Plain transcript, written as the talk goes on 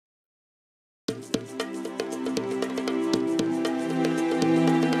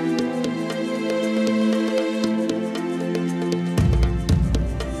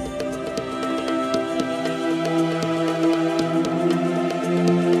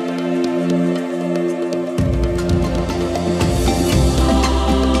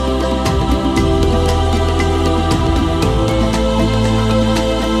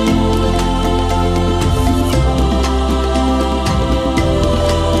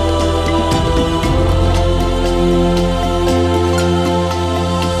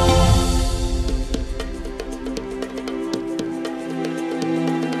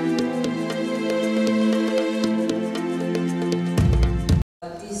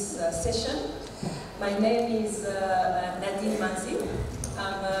session. My name is Nadine Manzi.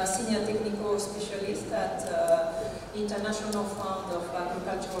 I'm a Senior Technical Specialist at International Fund of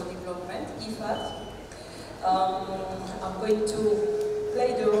Agricultural Development, IFAD. I'm going to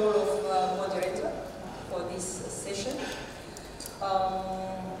play the role of moderator for this session.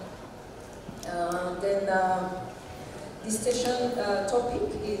 This session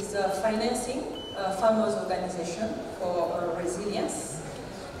topic is financing farmers' organization for resilience,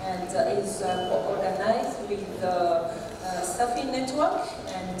 and is organized with the SAFIN network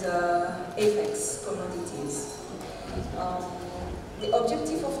and AFEX commodities. The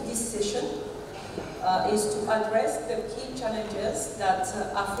objective of this session is to address the key challenges that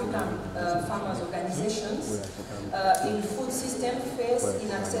African farmers' organizations in food system face in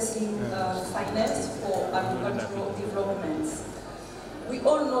accessing finance for agricultural development. We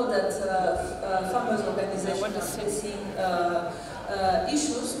all know that farmers' organizations are facing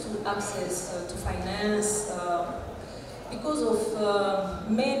issues to access to finance because of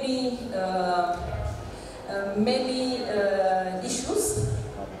many issues,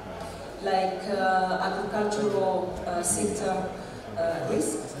 like agricultural sector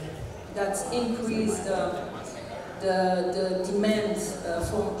risk that increase the demand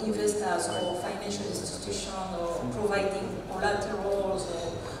from investors or financial institutions, or providing collaterals,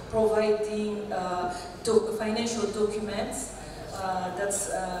 or providing financial documents.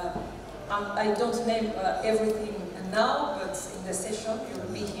 I don't name everything now, but in the session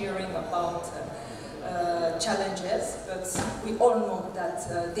you'll be hearing about challenges, but we all know that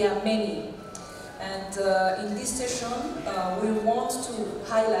there are many. And in this session, we want to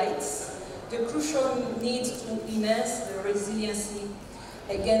highlight the crucial need to enhance the resiliency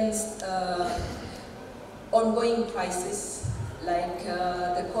against ongoing crises like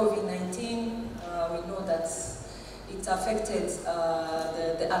the COVID-19. We know that it affected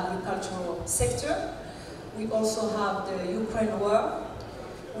the agricultural sector. We also have the Ukraine war.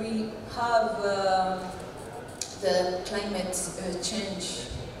 We have the climate change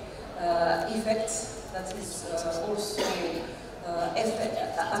effect that is also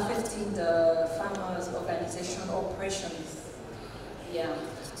affecting the farmers' organization operations. Yeah.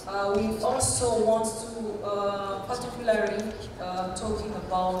 We also want to particularly talking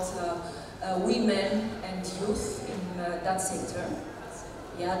about women and youth in that sector.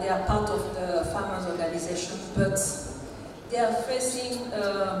 Yeah, they are part of the farmers' organization, but they are facing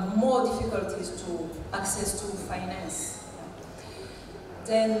more difficulties to access to finance.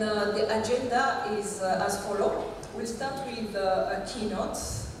 Then the agenda is as follows. We'll start with a keynote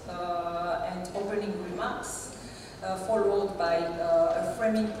and opening remarks, followed by a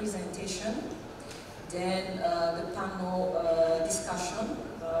framing presentation. Then the panel discussion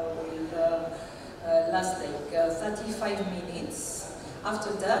will last like 35 minutes.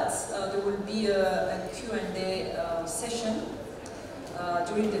 After that, there will be a Q&A session.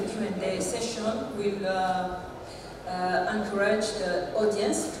 During the Q&A session, we'll encourage the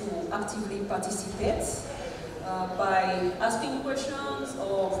audience to actively participate by asking questions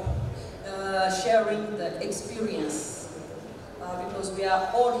or sharing the experience. Because we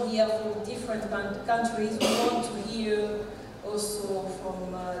are all here from different countries, we want to hear also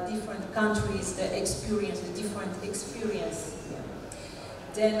from different countries the experience, the different experience.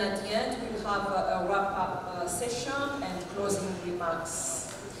 Then at the end, we'll have a wrap-up session and closing remarks.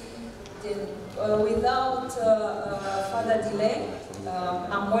 Then, without further delay,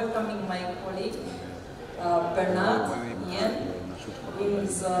 I'm welcoming my colleague, Bernard Yen, who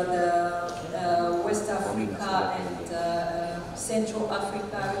is the West Africa and Central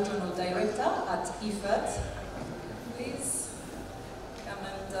Africa Regional Director at IFAD. Please come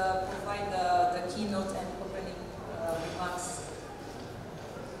and provide the keynote and opening remarks.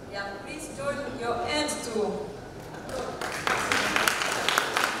 Yeah, please join your hands too.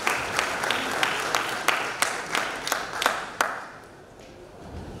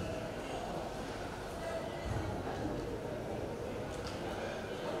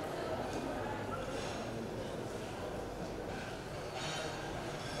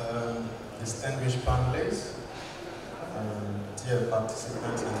 Distinguished panelists, dear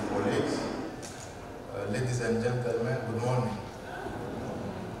participants and colleagues, ladies and gentlemen, good morning.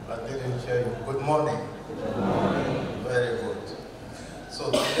 I didn't hear you. Good morning. Good morning. Very good. So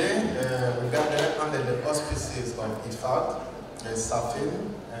today we gather under the auspices of IFAD, the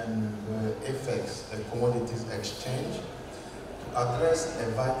SAFIN, and the AFEX, the Commodities Exchange, to address a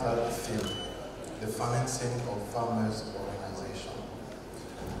vital field, the financing of farmers' organization.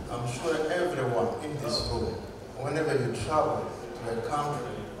 I'm sure everyone in this room, whenever you travel to a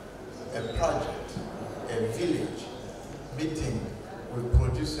country, a project, a village, meeting, with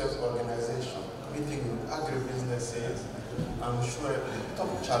producers' organizations, meeting with agribusinesses. I'm sure the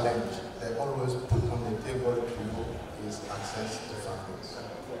top challenge they always put on the table to you is access to finance.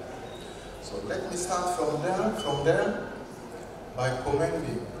 So let me start from there by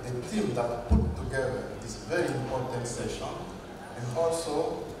commending the team that put together this very important session, and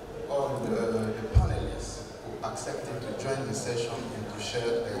also all the panelists who accepted to join the session and to share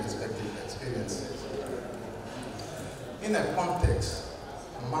their respective experiences. In a context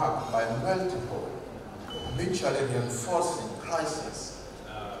marked by multiple mutually reinforcing crises,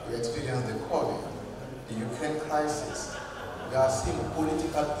 we experienced the COVID, the Ukraine crisis. We are seeing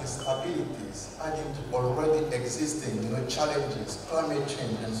political instabilities adding to already existing challenges, climate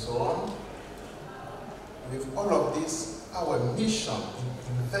change and so on. With all of this, our mission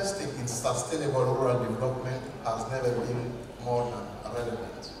in investing in sustainable rural development has never been more than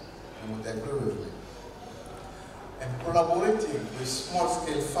relevant. You would agree with me. And collaborating with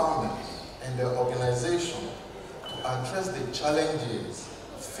small-scale farmers and their organization to address the challenges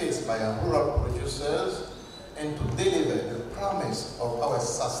faced by our rural producers and to deliver the promise of our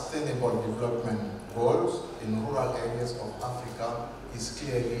sustainable development goals in rural areas of Africa is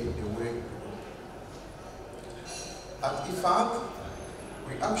clearly the way to go. At IFAD,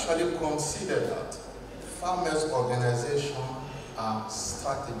 we actually consider that farmers' organizations are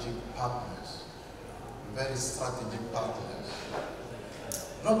strategic partners, very strategic partners.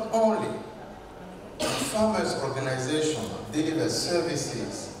 Not only do farmers' organizations deliver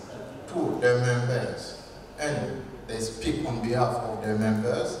services to their members, and they speak on behalf of their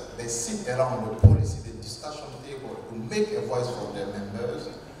members, they sit around the policy, the discussion table to make a voice for their members,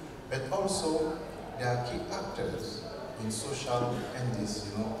 but also they are key actors in social and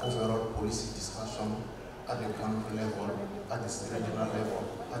this overall policy discussion at the country level, at the regional level,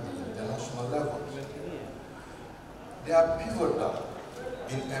 at the international level. They are pivotal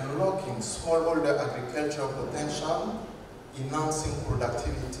in unlocking smallholder agricultural potential, enhancing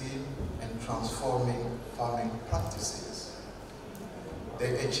productivity, and transforming farming practices.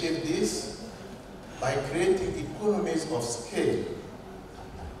 They achieve this by creating economies of scale,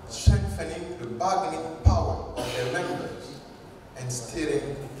 strengthening the bargaining power of their members, and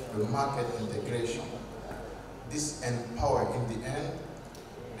steering the market integration. This empowers, in the end,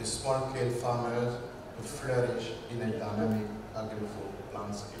 the small-scale farmers to flourish in a dynamic agri-food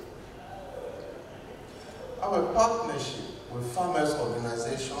landscape. Our partnership with farmers'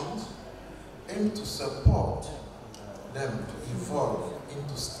 organizations aim to support them to evolve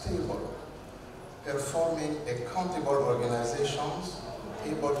into stable, performing, accountable organizations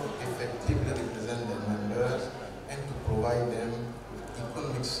able to effectively represent their members and to provide them with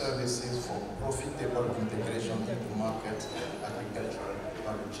economic services for profitable integration into market agricultural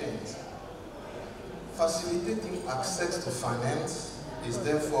value chains. Facilitating access to finance is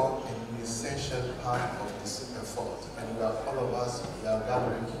therefore an essential part of this effort, and all of us are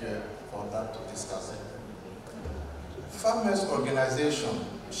gathering here for that to discuss it. Farmers' organization,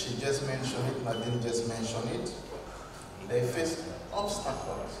 she just mentioned it, Nadine just mentioned it, they face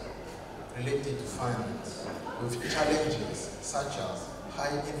obstacles related to finance with challenges such as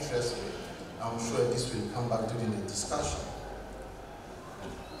high interest rate. I'm sure this will come back during the discussion.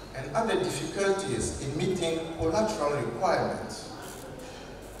 And other difficulties in meeting collateral requirements.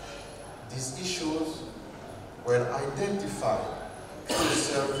 These issues were identified through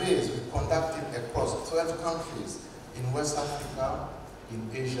surveys we conducted across 12 countries in West Africa, in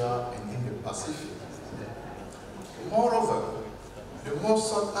Asia, and in the Pacific. Moreover, the most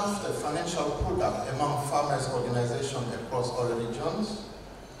sought after financial product among farmers' organizations across all regions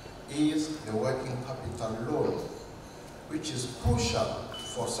is the working capital loan, which is crucial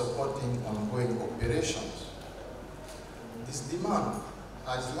for supporting ongoing operations. This demand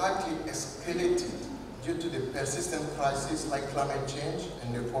has likely escalated due to the persistent crises like climate change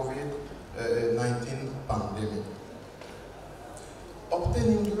and the COVID-19 pandemic.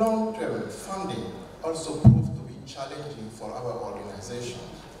 Obtaining long-term funding also proved to be challenging for our organizations,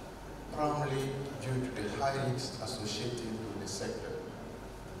 primarily due to the high risks associated with the sector.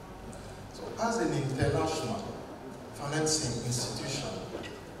 So as an international financing institution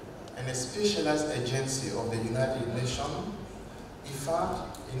and a specialized agency of the United Nations,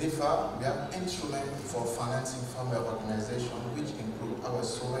 in IFAD, we have instruments for financing farmer organizations, which include our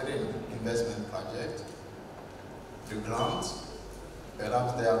sovereign investment project, the grants.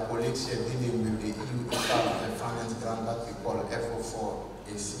 Perhaps there are colleagues here dealing with the EU IFAD finance grant that we call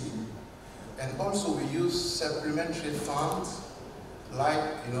FO4AC. And also we use supplementary funds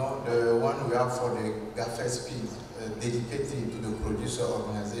like the one we have for the GAFSP dedicated to the producer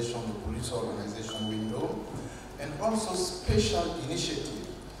organization window. and also special initiatives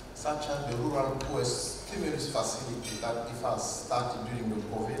such as the Rural Poor Stimulus Facility that IFAD started during the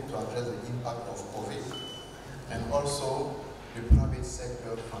COVID to address the impact of COVID, and also the private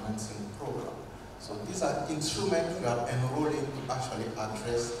sector financing program. So these are instruments we are enrolling to actually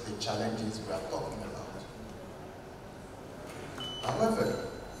address the challenges we are talking about. However,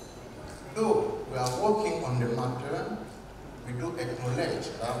 though we are working on the matter, we do acknowledge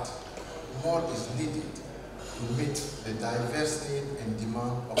that more is needed to meet the diverse need and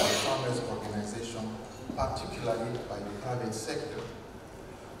demand of the farmers' organization, particularly by the private sector.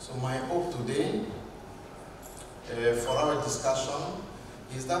 So my hope today for our discussion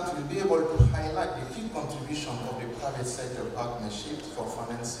is that we'll be able to highlight the key contribution of the private sector partnerships for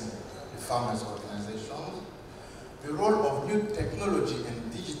financing the farmers' organizations, the role of new technology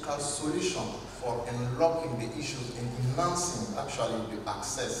and digital solutions for unlocking the issues and enhancing actually the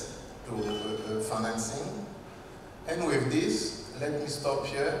access to financing. And with this, let me stop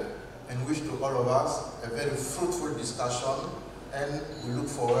here and wish to all of us a very fruitful discussion, and we look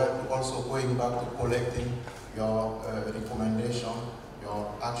forward to also going back to collecting your recommendation,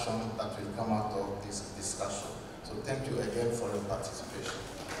 your action that will come out of this discussion. So thank you again for your participation.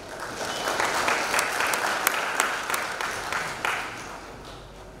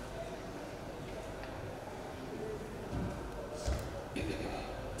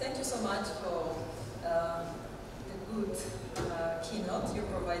 Thank you so much for the good keynote you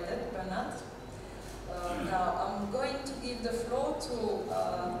provided, Bernard. Now I'm going to give the floor to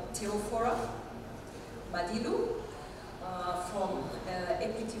Theophora Madilu from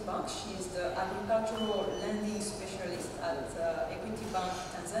Equity Bank. She is the agricultural lending specialist at Equity Bank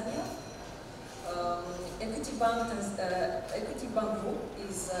Tanzania. Equity Bank Group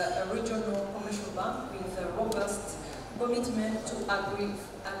is a regional commercial bank with a robust commitment to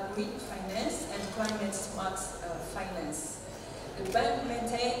agri-finance and climate-smart finance. The bank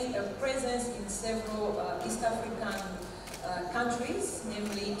maintains a presence in several East African countries,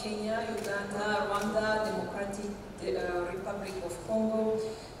 namely Kenya, Uganda, Rwanda, Democratic Republic of Congo,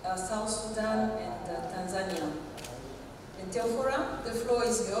 South Sudan, and Tanzania. And Theophora, the floor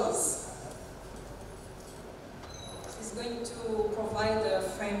is yours. She's going to provide a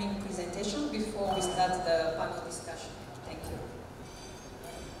framing presentation before we start the panel discussion. Thank you.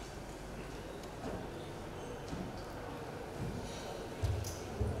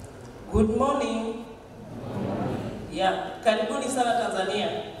 Good morning. Yeah, karibuni sana Tanzania.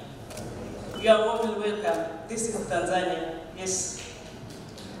 You are warmly welcome. This is Tanzania. Yes.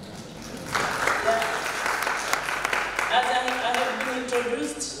 Yeah. As I have been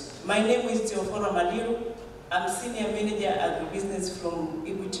introduced, my name is Theophora Madilu. I'm Senior Manager Agribusiness from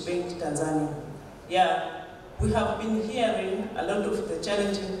Equity Bank Tanzania. Yeah, we have been hearing a lot of the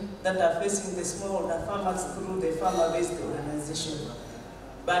challenges that are facing the smallholder farmers through the farmer-based organization.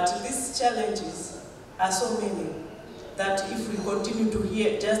 But these challenges are so many that if we continue to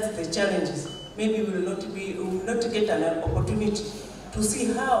hear just the challenges, maybe we will not get an opportunity to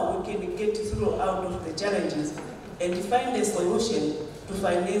see how we can get through out of the challenges and find a solution to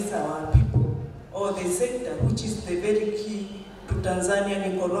finance our people or the sector, which is the very key to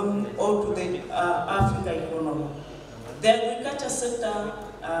Tanzanian economy or to the African economy. The agriculture sector,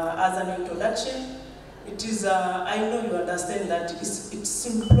 as an introduction, it is, I know you understand that it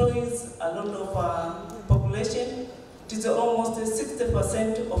employs a lot of population. It is almost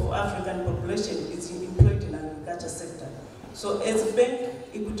 60% of African population is employed in agriculture sector. So as a bank,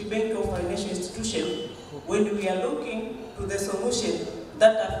 Equity Bank or financial institution, when we are looking to the solution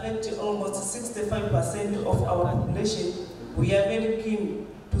that affects almost 65% of our population, we are very keen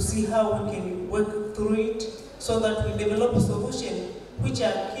to see how we can work through it so that we develop solutions which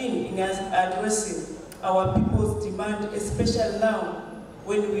are keen in addressing our people's demand, especially now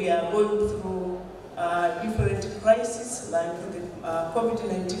when we are going through different crises like the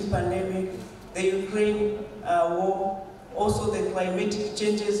COVID-19 pandemic, the Ukraine war, also the climatic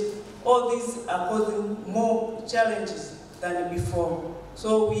changes. All these are causing more challenges than before.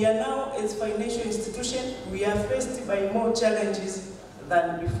 So we are now, as financial institution, we are faced by more challenges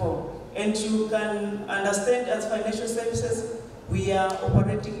than before. And you can understand as financial services, we are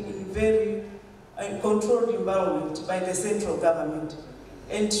operating in very controlled environment by the central government.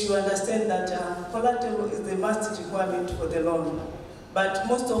 And you understand that collateral is the must requirement for the loan. But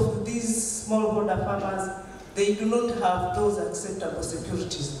most of these smallholder farmers, they do not have those acceptable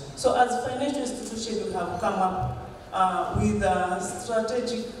securities. So as a financial institution, we have come up with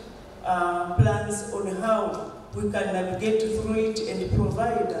strategic plans on how we can navigate through it and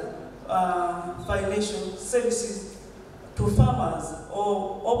provide financial services to farmers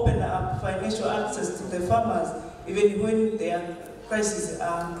or open up financial access to the farmers even when their crises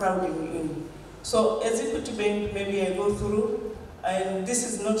are crowding in. So as Equity Bank, maybe I go through, and this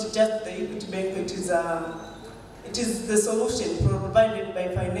is not just the Equity Bank, it is the solution provided by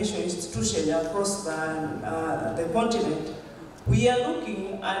financial institutions across the continent. We are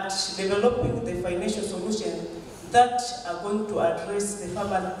looking at developing the financial solution that are going to address the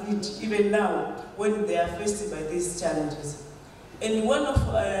farmers' need even now when they are faced by these challenges. And one of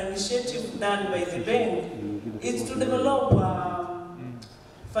initiatives done by the bank is to develop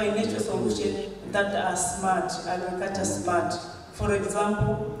financial solutions that are smart, agriculture smart. For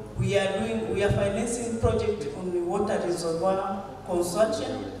example, we are financing projects on the water reservoir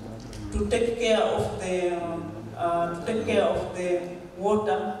construction to take care of the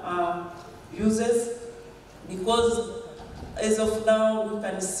water users, because as of now we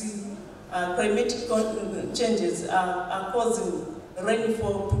can see climatic changes are causing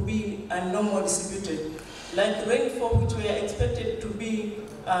rainfall to be abnormally distributed. Like rainfall which were expected to be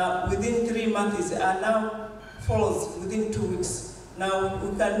within 3 months are now falls within 2 weeks. Now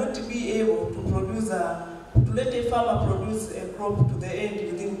we cannot be able to produce to let a farmer produce a crop to the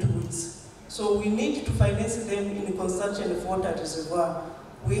end within 2 weeks. So we need to finance them in the construction of water reservoir.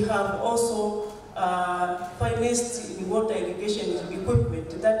 We have also financed in water irrigation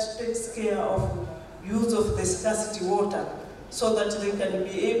equipment that takes care of use of the scarcity water, so that they can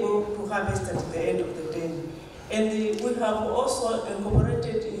be able to harvest at the end of the day. And we have also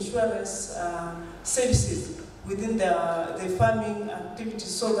incorporated insurance services within the farming activities,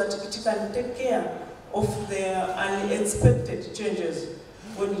 so that it can take care of the unexpected changes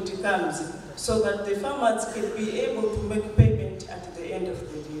when it comes, so that the farmers can be able to make payment at the end of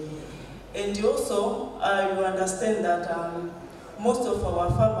the day. And also, you understand that most of our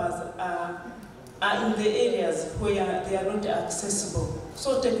farmers are in the areas where they are not accessible.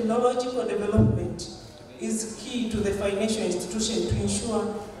 So technological development is key to the financial institution to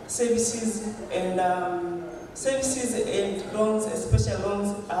ensure services and loans, especially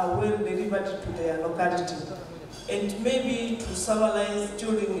loans, are well delivered to their locality. And maybe to summarize,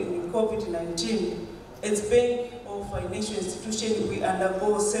 during COVID-19, as bank or financial institution, we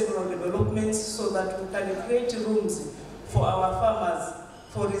undergo several developments so that we can create rooms for our farmers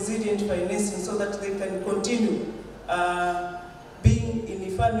for resilient financing, so that they can continue being in the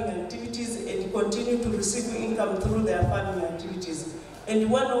farming activities and continue to receive income through their farming activities. And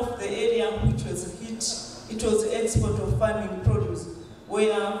one of the areas which was hit, it was export of farming produce,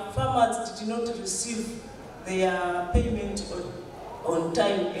 where farmers did not receive their payment on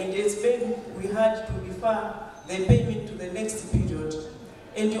time, and as bank we had to defer the payment to the next period.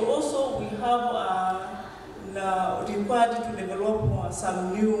 And also we have required to develop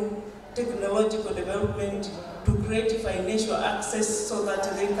some new technological development to create financial access, so that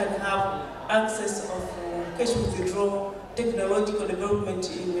they can have access of cash withdrawal, technological development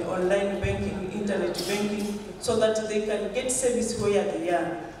in online banking, internet banking, so that they can get service where they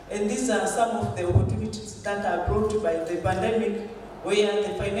are. And these are some of the opportunities that are brought by the pandemic, where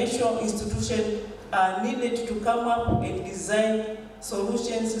the financial institutions are needed to come up and design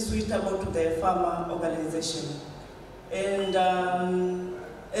solutions suitable to their farmer organization. And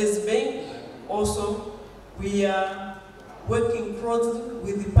as bank also, we are working closely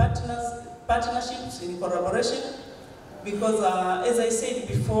with the partnerships in collaboration, because as I said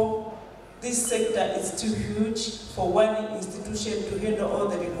before, this sector is too huge for one institution to handle all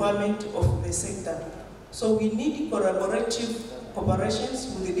the requirements of the sector. So we need collaborative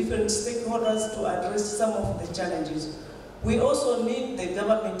cooperations with the different stakeholders to address some of the challenges. We also need the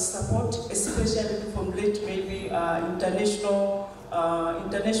government support, especially to formulate maybe international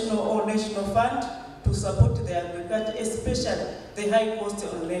or national fund to support the agriculture, especially the high cost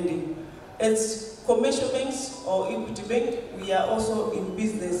on lending. As commercial banks or Equity Bank, we are also in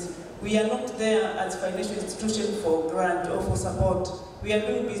business. We are not there as financial institution for grant or for support. We are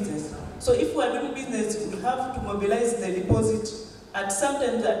doing business. So if we are doing business, we have to mobilize the deposit at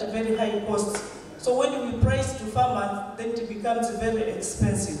sometimes at very high cost. So when we price to farmers, then it becomes very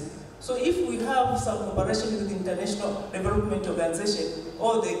expensive. So if we have some cooperation with international development organization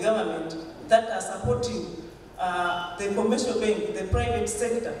or the government that are supporting the commercial bank, the private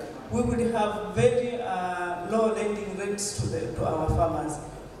sector, we will have very low lending rates to our farmers.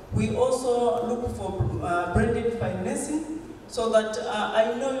 We also look for branded financing, so that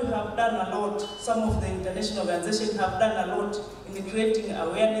I know you have done a lot, some of the international organizations have done a lot in creating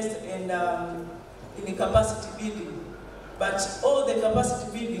awareness and in the capacity building. But all the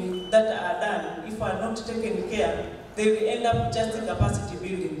capacity building that are done, if are not taken care, they will end up just capacity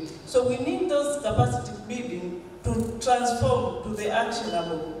building. So we need those capacity building to transform to the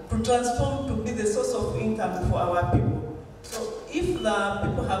actionable to transform to be the source of income for our people. So if the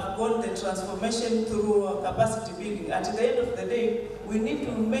people have gone the transformation through capacity building, at the end of the day, we need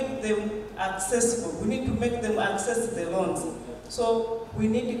to make them accessible. We need to make them access the loans. So we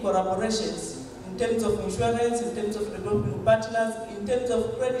need collaborations in terms of insurance, in terms of development partners, in terms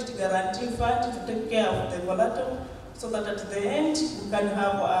of credit guarantee fund to take care of the collateral, so that at the end we can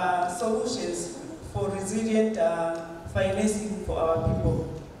have solutions for resilient financing for our people.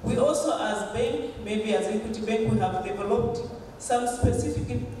 We also, as bank, maybe as Equity Bank, we have developed some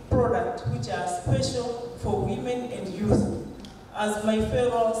specific products which are special for women and youth. As my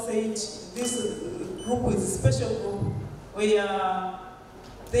fellow said, this group is a special group where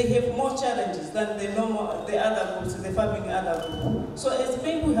they have more challenges than the other groups, the farming other group. So as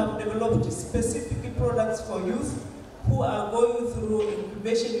bank, we have developed specific products for youth who are going through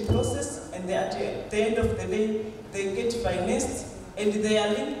incubation process, and at the end of the day, they get financed, and they are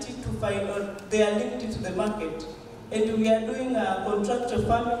linked to the market. And we are doing a contractual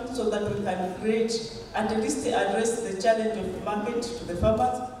farming so that we can create, at least address the challenge of market to the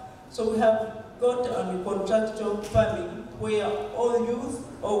farmers. So we have got on contractual farming where all youth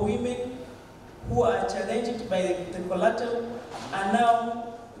or women who are challenged by the collateral are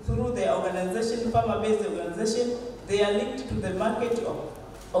now, through the organization, farmer-based organization, they are linked to the market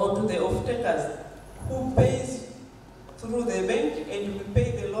or to the off-takers who pays through the bank, and we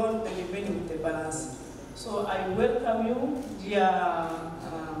pay the loan, the remaining with the balance. So I welcome you, dear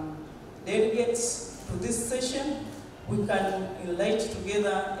delegates, to this session. We can unite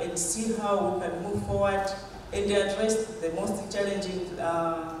together and see how we can move forward and address the most challenging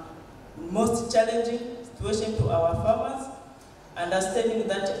situation to our farmers, understanding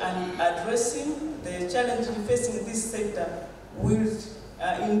that and addressing the challenge facing this sector will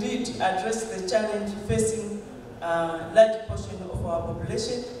indeed address the challenge facing a large portion of our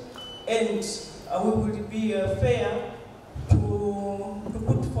population, and we will be fair to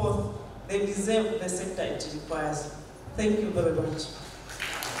put forth the deserve the sector it requires. Thank you very much.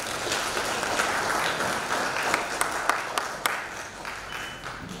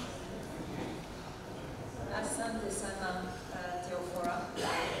 Asante sana, Teofora.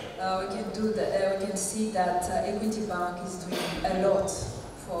 We can see that Equity Bank is doing a lot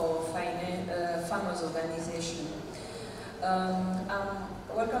for farmers organization. I'm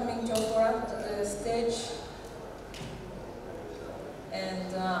welcoming Teofora to the stage,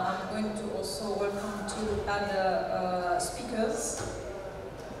 and I'm going to also welcome two other speakers.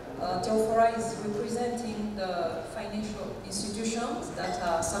 Teofora is representing the financial institutions that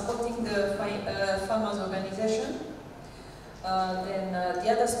are supporting the farmers organization. Then the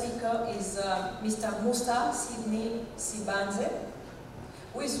other speaker is Mr. Musa Sidney Sibanze,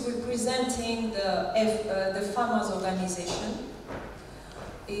 who is representing the farmers organization.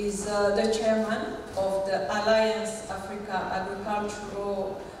 Is the chairman of the Alliance Africa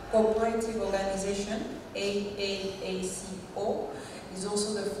Agricultural Cooperative Organization, AAACO. Is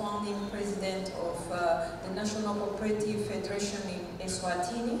also the founding president of the National Cooperative Federation in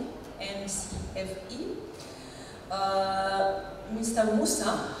Eswatini, NCFE. Mr.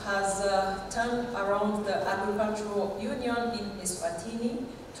 Musa has turned around the agricultural union in Eswatini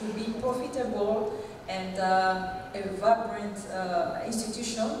to be profitable and a vibrant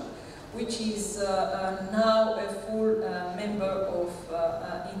institution, which is now a full member of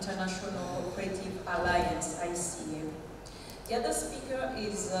International Cooperative Alliance, ICM. The other speaker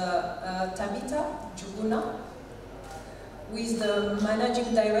is Tabitha Juguna, who is the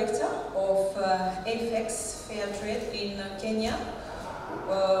Managing Director of AFEX Fair Trade in Kenya,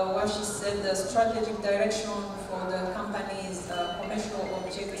 where she set the strategic direction for the company's commercial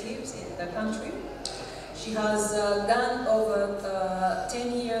objectives in the country. She has gained over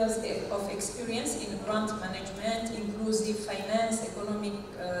 10 years of experience in grant management, inclusive finance, economic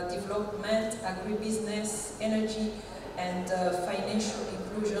development, agribusiness, energy, and financial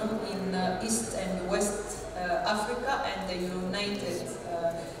inclusion in East and West Africa and the United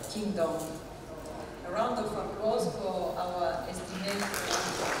Kingdom. A round of applause for our estimated.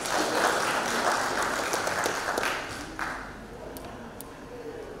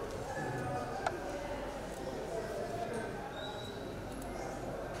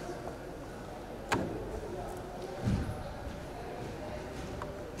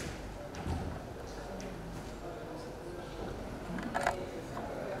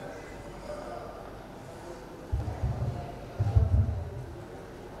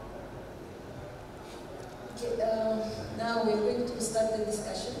 Now we're going to start the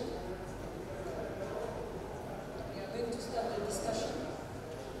discussion. We are going to start the discussion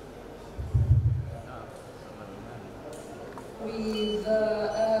with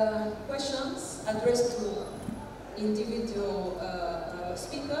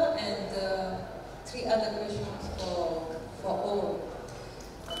other questions for all?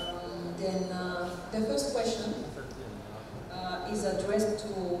 Then the first question is addressed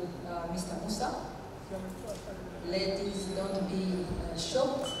to Mr. Musa. Ladies, don't be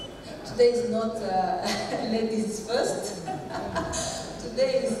shocked. Today is not ladies first.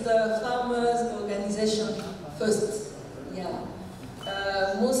 Today is the farmers' organization first. Yeah.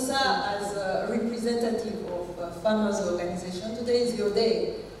 Musa, as a representative of farmers' organization, today is your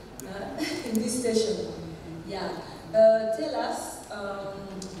day in this session. Yeah. Tell us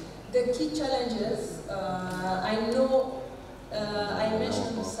the key challenges. I know I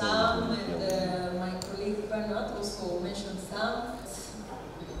mentioned some, and my colleague Bernard also mentioned some.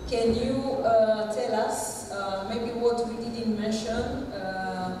 Can you tell us maybe what we didn't mention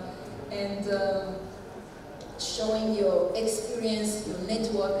and showing your experience, your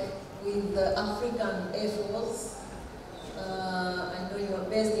network with the African efforts? I know you are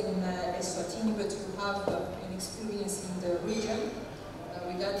based in Eswatini, but you have an experience in the region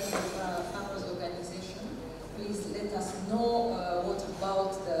regarding the farmers' organization. Please let us know what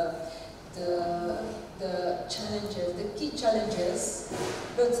about the challenges, the key challenges,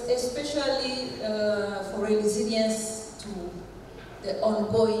 but especially for resilience to the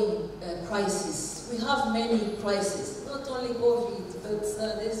ongoing crisis. We have many crises, not only COVID, but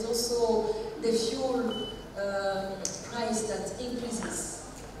there's also the fuel price that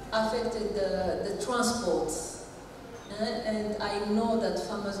increases, affected the transport. And I know that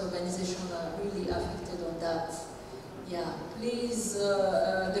farmers' organizations are really affected on that. Yeah, please,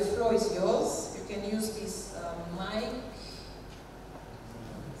 the floor is yours. You can use this mic.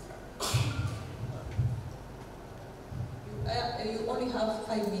 You only have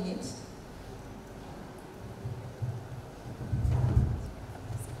 5 minutes.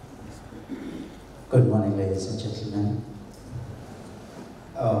 Good morning, ladies and gentlemen.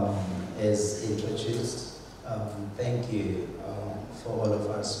 As introduced, thank you for all of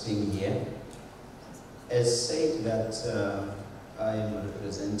us being here. As said that I am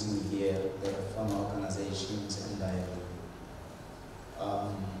representing here the farmer organizations, and I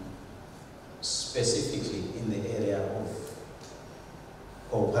am specifically in the area of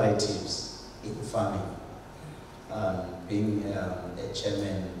cooperatives in farming, being a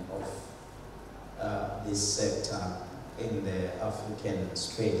chairman of this sector in the African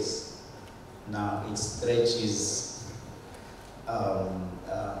space. Now it stretches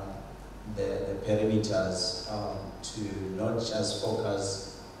the perimeters to not just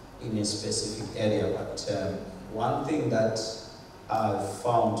focus in a specific area, but one thing that I've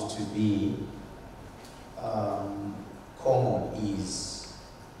found to be common is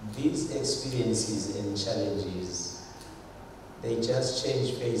these experiences and challenges, they just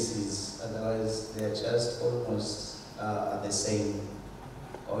change faces, otherwise they're just almost the same,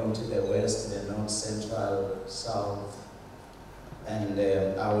 going to the west, the north, central, south. And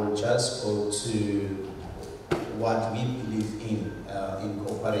I will just go to what we believe in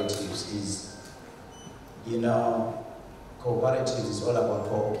cooperatives is, you know, cooperatives is all about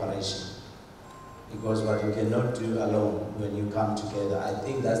cooperation. Because what you cannot do alone when you come together, I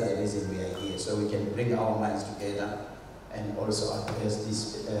think that's the reason we are here. So we can bring our minds together and also address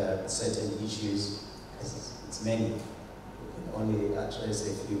these certain issues. It's many. We can only address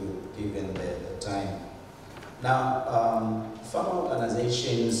a few given the time. Now, farmer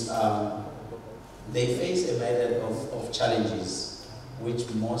organizations, they face a myriad of challenges, which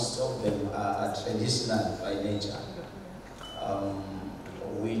most of them are traditional by nature,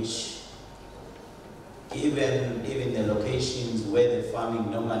 which even the locations where the farming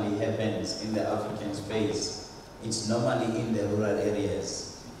normally happens in the African space, it's normally in the rural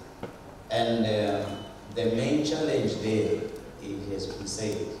areas. And the main challenge there, it has been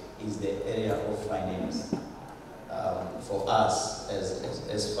said, is the area of finance. For us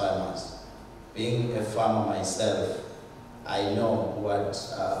as farmers. Being a farmer myself, I know what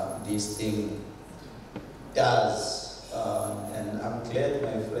this thing does, and I'm glad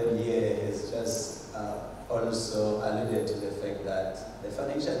my friend here has just also alluded to the fact that the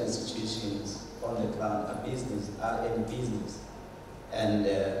financial institutions on the ground are in business, and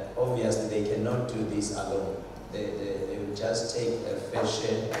obviously they cannot do this alone. They will just take a fair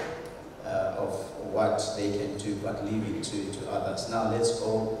share of what they can do, but leave it to others. Now let's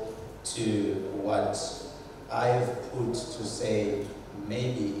go to what I've put to say,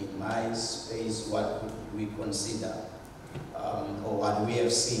 maybe in my space, what we consider, or what we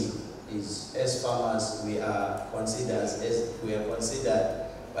have seen is, as farmers, we are considered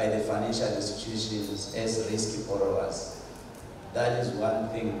by the financial institutions as risky borrowers. That is one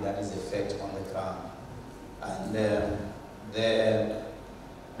thing that is a fact on the ground. And the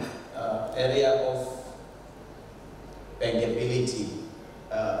area of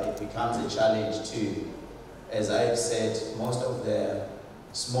becomes a challenge too. As I've said, most of the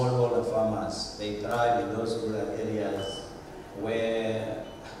smallholder farmers, they thrive in those rural areas where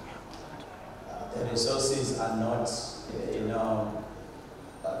the resources are not,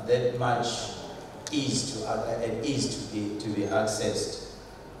 that much ease to be accessed.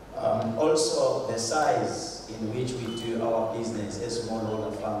 Also, the size in which we do our business as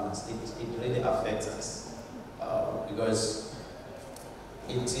smallholder farmers, it really affects us because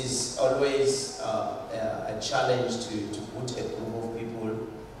it is always a challenge to put a group of people,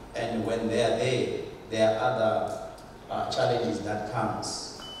 and when they are there are other challenges that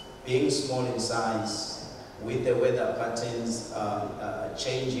comes. Being small in size, with the weather patterns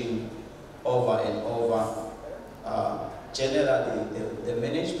changing over and over, generally the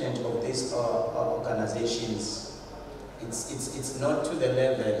management of these organizations, it's not to the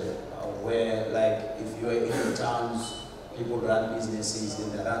level where, like, if you're in the towns, people run businesses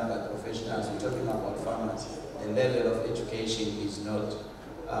and they're run by professionals. We're talking about farmers. The level of education is not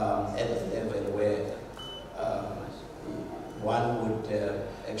at the level where one would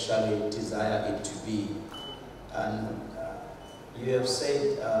actually desire it to be. And you have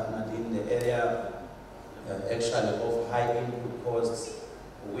said, Nadine, the area actually of high input costs,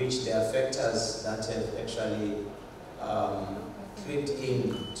 which there are factors that have actually crept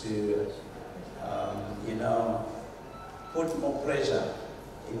in to, put more pressure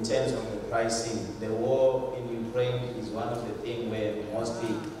in terms of the pricing. The war in Ukraine is one of the things where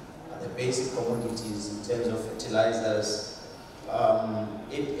mostly the basic commodities in terms of fertilizers,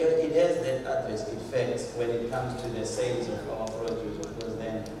 it has that adverse effect when it comes to the sales of our produce, because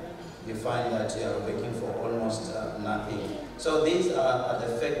then you find that you are working for almost nothing. So these are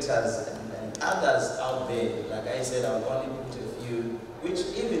the factors, and others out there. Like I said, I'll only put a few, which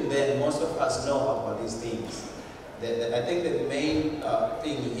even then most of us know about these things. I think the main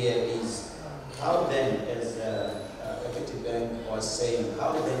thing here is how then, as Equity Bank was saying,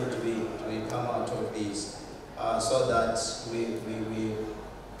 how then do we come out of this so that we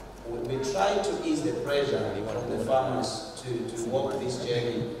try to ease the pressure from the farmers to walk this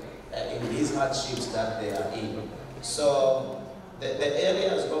journey in these hardships that they are in. So the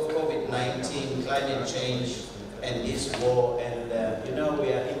areas of COVID-19, climate change, and this war, and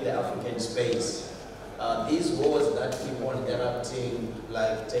we are in the African space. These wars that keep on erupting,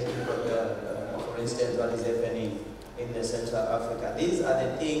 like taking for instance, what is happening in the Central Africa. These are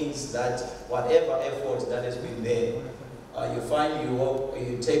the things that, whatever effort that has been there, you find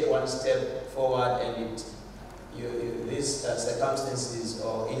you take one step forward, and these circumstances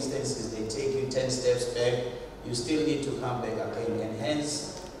or instances, they take you 10 steps back. You still need to come back again, and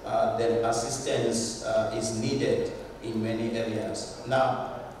hence the assistance is needed in many areas.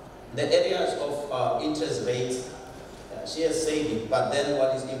 Now, the areas of interest rates, she has said it, but then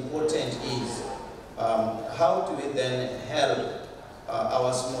what is important is how do we then help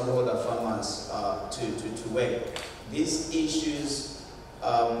our smallholder farmers to work? These issues,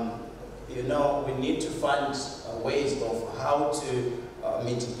 we need to find ways of how to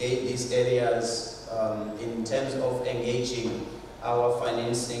mitigate these areas in terms of engaging our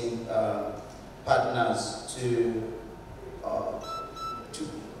financing partners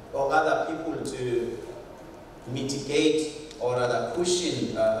or other people to mitigate or rather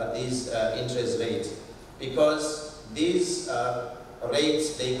cushion these interest rates, because these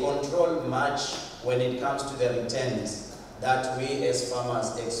rates, they control much when it comes to the returns that we as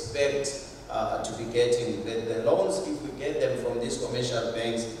farmers expect to be getting. The loans, if we get them from these commercial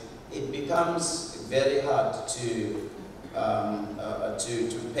banks, it becomes very hard to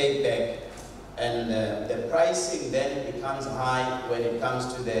pay back. And the pricing then becomes high when it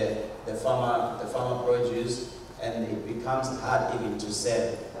comes to the farmer produce, and it becomes hard even to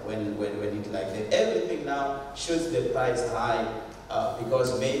sell when it like that. Everything now shoots the price high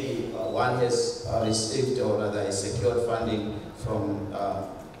because maybe one has received or rather is secured funding from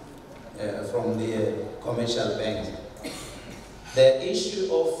the commercial banks. The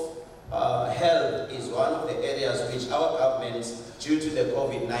issue of health is one of the areas which our government, due to the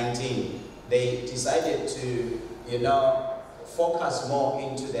COVID-19, they decided to, focus more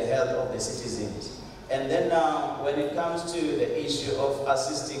into the health of the citizens. And then now, when it comes to the issue of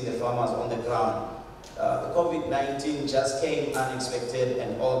assisting the farmers on the ground, the COVID-19 just came unexpected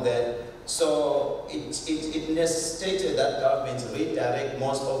and all that. So it necessitated that government redirect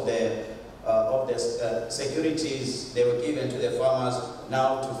most of the securities they were given to the farmers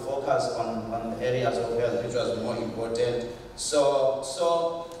now to focus on areas of health, which was more important.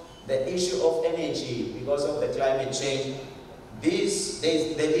 So the issue of energy, because of the climate change, the list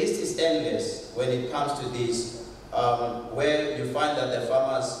is endless when it comes to this, where you find that the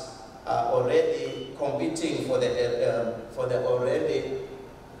farmers are already competing for the already,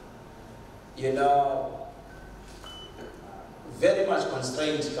 you know, very much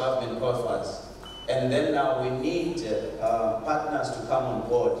constrained government coffers. And then now we need partners to come on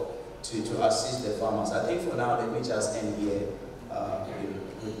board to assist the farmers. I think for now, let me just end here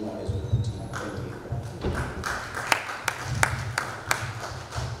with more as we continue. Thank you.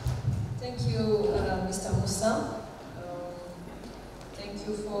 Thank you, Mr. Musa. Thank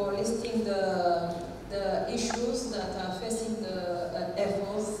you for listing the issues that are facing the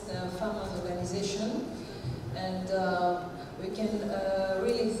efforts, the farmers' organization, and we can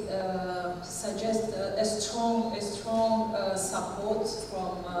really suggest a strong support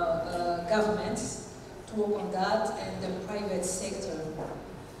from governments to work on that and the private sector.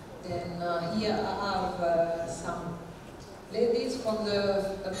 Then here I have some ladies from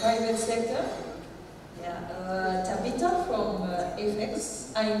the private sector. Yeah, Tabitha from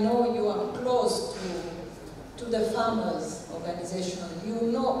AFEX. I know you are close to the farmers' organization.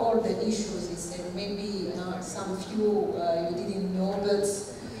 You know all the issues. You said maybe some few you didn't know, but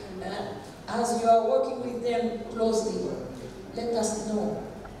as you are working with them closely, let us know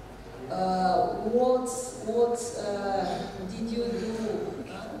what did you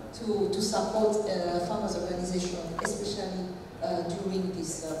do to support farmers' organization, especially during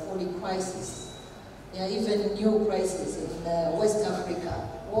this poly crisis. Yeah, even new crisis in West Africa.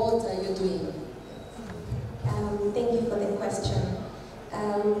 What are you doing? Thank you for the question.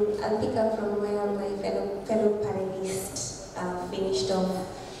 I'll pick up from where my fellow panelists finished off.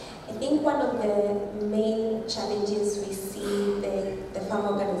 I think one of the main challenges we see the farm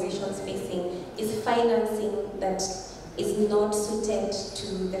organizations facing is financing that is not suited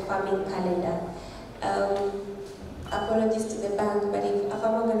to the farming calendar. Apologies to the bank, but if a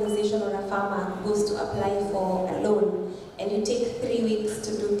farm organization or a farmer goes to apply for a loan and you take 3 weeks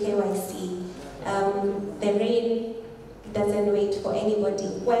to do KYC, the rain doesn't wait for anybody.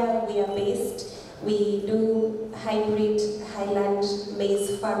 Where we are based, we do hybrid highland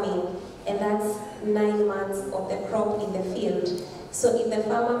maize farming, and that's 9 months of the crop in the field. So if the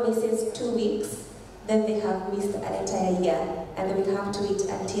farmer misses 2 weeks, then they have missed an entire year, and they will have to wait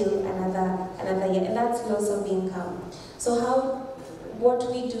until another year, and that's loss of income. So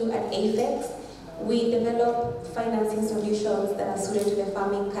what we do at AFEX, we develop financing solutions that are suited to the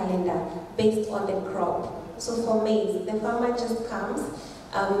farming calendar based on the crop. So for maize, the farmer just comes,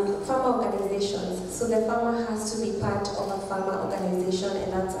 farmer organizations. So the farmer has to be part of a farmer organization,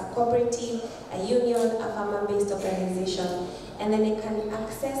 and that's a cooperative, a union, a farmer-based organization. And then they can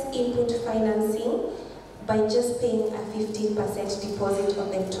access input financing by just paying a 15% deposit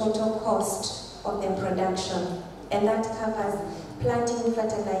of the total cost of their production. And that covers planting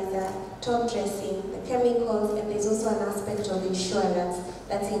fertilizer, top dressing, the chemicals, and there's also an aspect of insurance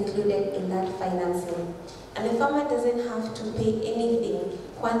that's included in that financing. And the farmer doesn't have to pay anything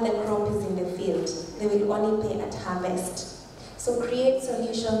when the crop is in the field. They will only pay at harvest. So create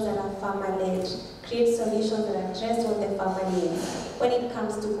solutions that are farmer-led, create solutions that address what the farmer needs. When it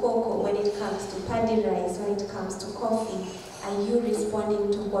comes to cocoa, when it comes to paddy rice, when it comes to coffee, are you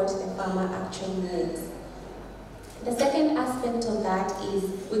responding to what the farmer actually needs? The second aspect of that is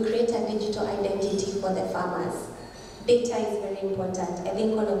we create a digital identity for the farmers. Data is very important. I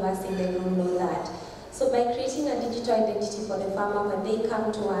think all of us in the room know that. So by creating a digital identity for the farmer, when they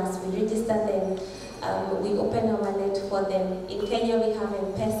come to us, we register them, we open a wallet for them. In Kenya, we have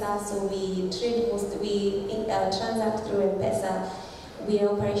M-Pesa, so we transact through M-Pesa. We are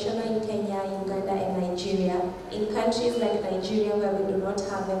operational in Kenya, Uganda, and Nigeria. In countries like Nigeria, where we do not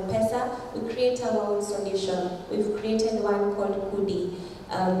have M-Pesa, we create our own solution. We've created one called Kudi.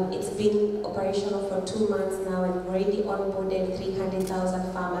 It's been operational for 2 months now, and we've already onboarded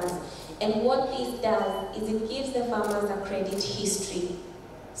 300,000 farmers. And what this does is it gives the farmers a credit history.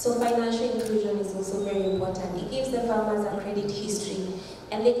 So financial inclusion is also very important. It gives the farmers a credit history,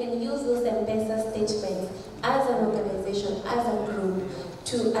 and they can use those M-Pesa statements as an organization, as a group,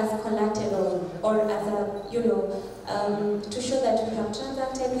 as collateral, or as a, to show that we have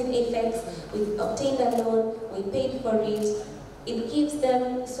transacted with AFEX, we obtained a loan, we paid for it. It gives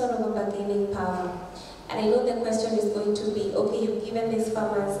them sort of a bargaining power. And I know the question is going to be, okay, you've given these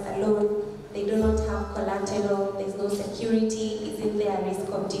farmers a loan, they do not have collateral, there's no security, isn't there a risk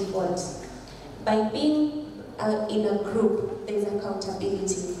of default? By being in a group, there's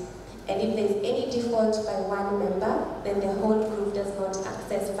accountability. And if there's any default by one member, then the whole group does not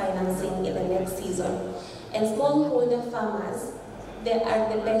access financing in the next season. And smallholder farmers, they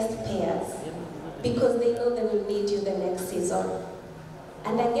are the best payers because they know they will need you the next season.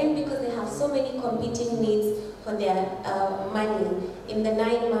 And again, because they have so many competing needs, for their money. In the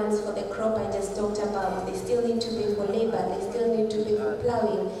 9 months for the crop I just talked about, they still need to pay for labor, they still need to pay for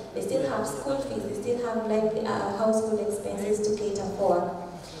plowing, they still have school fees, they still have household expenses to cater for.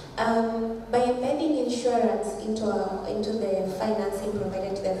 By embedding insurance into the financing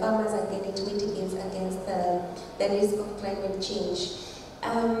provided to the farmers, again it mitigates against the risk of climate change.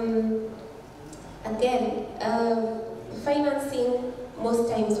 Financing, most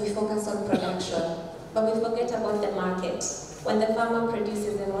times we focus on production, but we forget about the market. When the farmer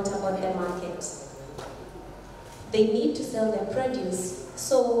produces, then what about the market? They need to sell their produce.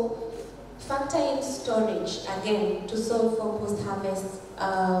 So factor in storage, again, to solve for post-harvest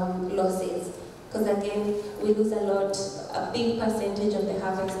losses. Because again, we lose a lot, a big percentage of the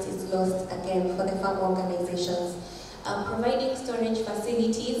harvest is lost again for the farm organizations. Providing storage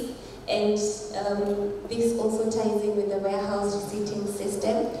facilities, and this also ties in with the warehouse receipting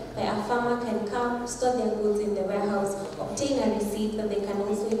system, where a farmer can come, store their goods in the warehouse, obtain a receipt that they can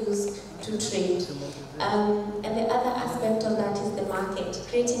also use to trade. And the other aspect of that is the market,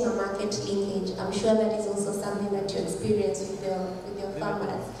 creating a market linkage. I'm sure that is also something that you experience with your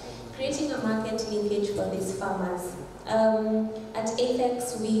farmers. Creating a market linkage for these farmers. At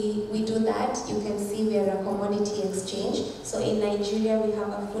AFEX, we do that. You can see we are a commodity exchange. So in Nigeria, we have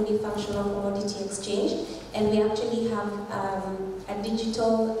a fully functional commodity exchange, and we actually have a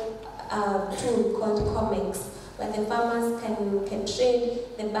digital tool called COMEX, where the farmers can trade,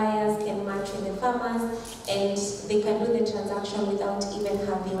 the buyers can match with the farmers, and they can do the transaction without even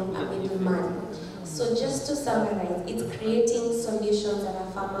having a middleman. So just to summarize, it's creating solutions that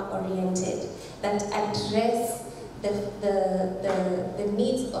are farmer-oriented, that address the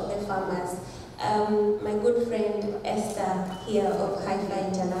needs of the farmers. My good friend Esther here of HIFA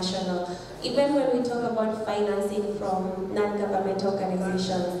International, even when we talk about financing from non-government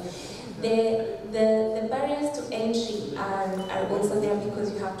organizations, the barriers to entry are also there,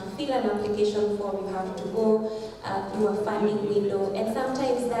 because you have to fill an application form, you have to go through a funding window, and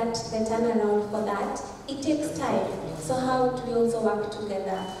sometimes the turnaround for that, it takes time. So how do we also work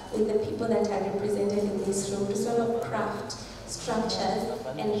together with the people that are represented in this room to sort of craft structures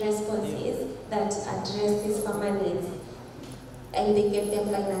and responses that address these farmer needs, and they get their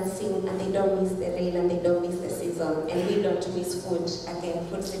financing, and they don't miss the rain, and they don't miss the season, and we don't miss food, again,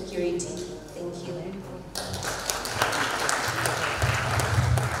 food security. Thank you.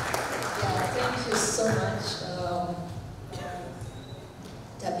 Yeah, thank you so much,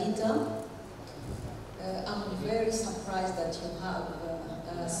 Tabitha. I'm very surprised that you have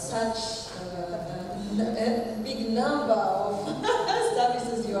such a big number of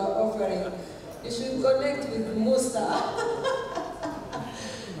services you are offering. You should connect with Musa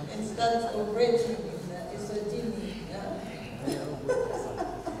and start operating in Eswatini.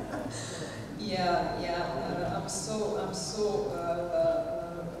 I'm so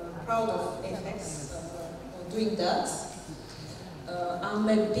proud of AFEX for doing that. I'm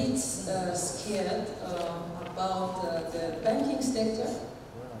a bit scared about the banking sector,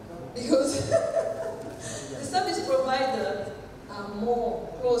 because the service providers are more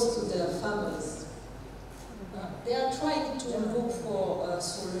close to the farmers. They are trying to look for a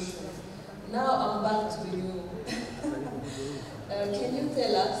solution. Now I'm back to you. Can you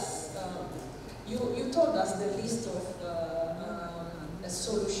tell us, you told us the list of a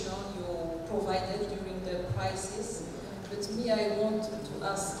solution you provided during the crisis. But me, I want to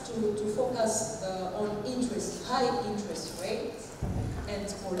ask to focus on high interest rates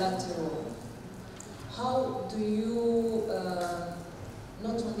and collateral. How do you,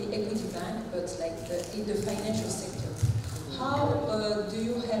 not only equity bank, but like in the financial sector, how do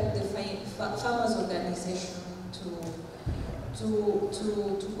you help the farmers organization to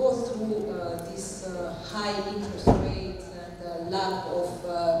go through this high interest rates and lack of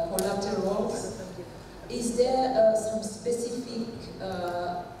collaterals? Is there some specific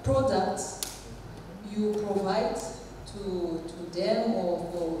products you provide to them, or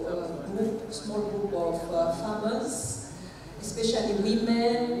a small group of farmers, especially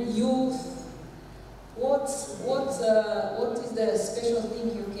women, youth? What is the special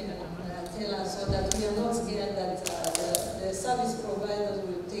thing you can tell us, so that we are not scared that the service providers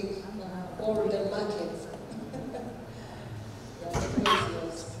will take all the market? Yeah, the floor is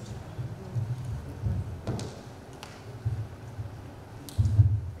yours.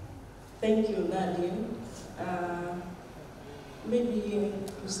 Thank you, Nadia. Maybe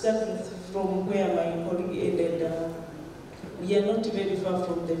to start with from where my colleague ended, we are not very far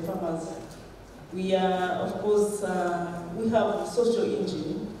from the farmers. We are, of course, we have social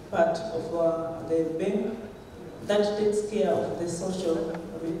engine part of the bank that takes care of the social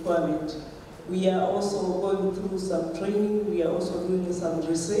requirement. we are also going through some training, we are also doing some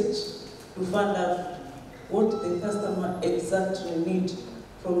research to find out what the customer exactly need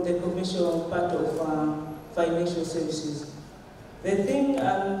from the commercial part of financial services. The thing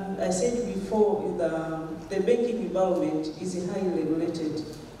I said before is the banking environment is highly regulated.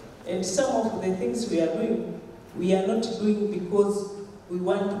 And some of the things we are doing, we are not doing because we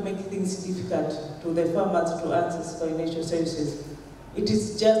want to make things difficult to the farmers to access financial services. It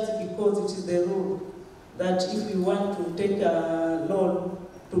is just because it is the rule that if we want to take a loan,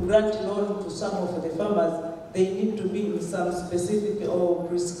 to grant a loan to some of the farmers, they need to be in some specific or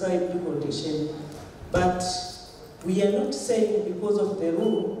prescribed condition. But we are not saying because of the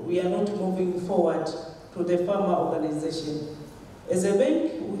rule, we are not moving forward to the farmer organization. As a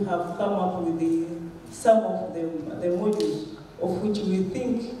bank, we have come up with some of the modules of which we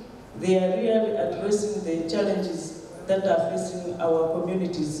think they are really addressing the challenges that are facing our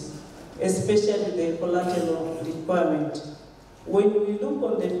communities, especially the collateral requirement. When we look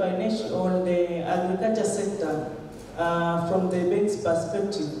on the financial, on the agriculture sector, from the bank's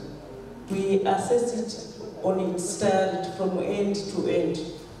perspective, we assess it on its style from end to end.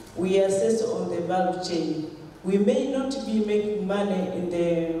 We assess on the value chain. We may not be making money in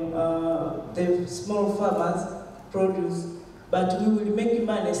the small farmers' produce, but we will make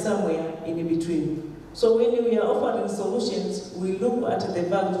money somewhere in between. So when we are offering solutions, we look at the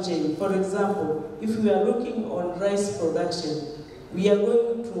value chain. For example, if we are looking on rice production, we are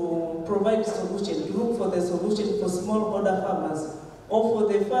going to provide solution, to look for the solution for smallholder farmers or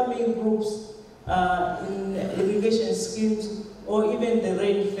for the farming groups in irrigation schemes or even the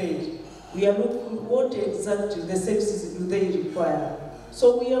rain-fed. We are looking what exactly the services do they require.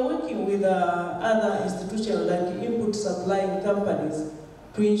 So we are working with other institutions like input supplying companies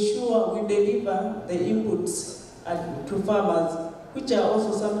to ensure we deliver the inputs to farmers, which are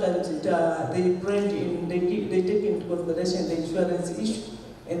also sometimes they bring in, they take into consideration the insurance issue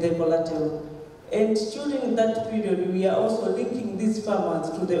and the collateral. And during that period, we are also linking these farmers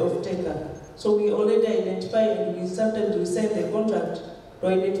to the off-taker. So we already identify and we sometimes sign the contract to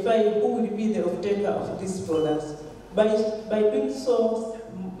identify who will be the off-taker of these products. By doing so,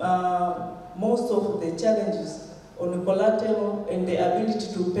 most of the challenges on collateral and the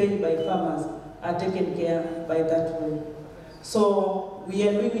ability to pay by farmers are taken care by that way. So we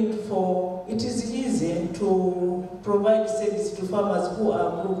are doing it for, it is easier to provide service to farmers who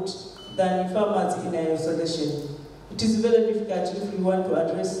are grouped than farmers in isolation. It is very difficult if we want to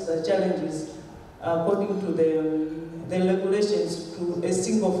address the challenges according to the regulations to a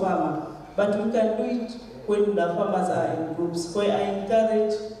single farmer. But we can do it when the farmers are in groups, where I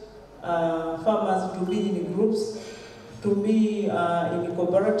encourage farmers to be in groups, to be in a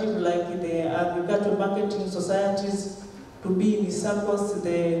cooperative like the agricultural marketing societies, to be in circles,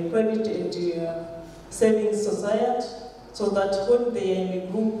 the credit and savings society, so that when they are in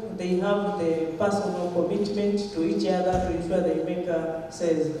a group, they have the personal commitment to each other to ensure they make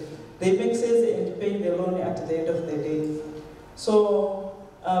sales. They make sales and pay the loan at the end of the day. So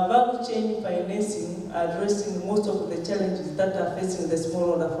value chain financing addressing most of the challenges that are facing the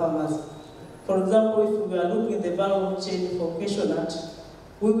smallholder farmers. For example, if we are looking at the value chain for cashew nut,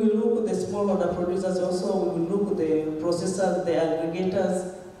 we will look at the smallholder producers also, we will look at the processors, the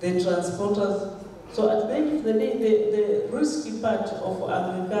aggregators, the transporters. So at the end of the day, the risky part of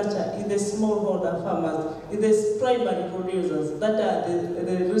agriculture is the smallholder farmers, is the primary producers, that are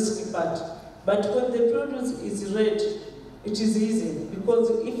the risky part. But when the produce is ready, it is easy, because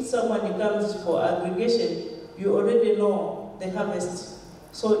if someone comes for aggregation, you already know the harvest.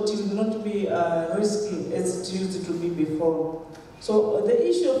 So it will not be risky as it used to be before. So the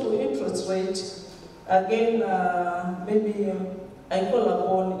issue of interest rate, again, maybe I call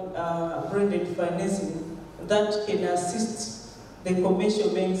upon branded financing that can assist the commercial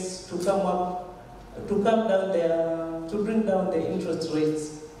banks to bring down the interest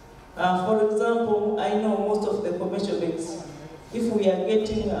rates. For example, I know most of the commercial banks, if we are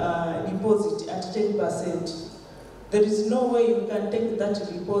getting a deposit at 10%, there is no way you can take that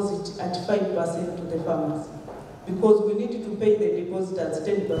deposit at 5% to the farmers, because we need to pay the deposit at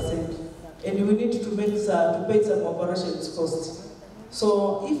 10%, and we need to pay some operations costs.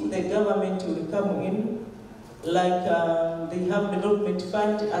 So if the government will come in, like they have development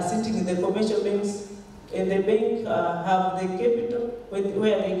fund are sitting in the commercial banks, and the bank have the capital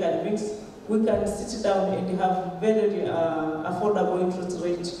where they can mix, we can sit down and have very affordable interest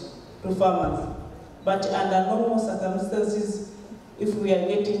rate to farmers. But under normal circumstances, if we are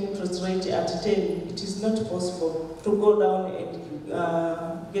getting interest rate at 10, it is not possible to go down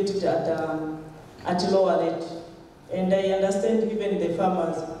and get it at a lower rate. And I understand even the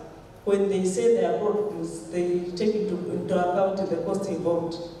farmers, when they say their produce, they take into account the cost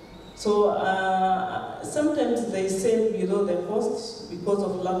involved. So sometimes they sell below the cost because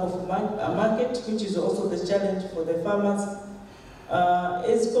of lack of a market, which is also the challenge for the farmers.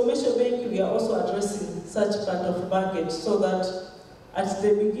 As commercial bank, we are also addressing such part of market so that at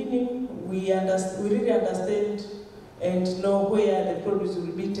the beginning we really understand and know where the produce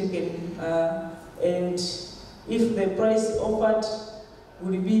will be taken, and if the price offered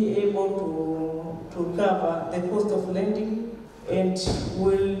will be able to cover the cost of lending, and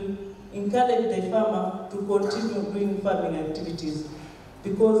will encourage the farmer to continue doing farming activities.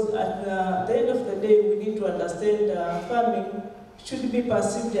 Because at the end of the day, we need to understand farming should be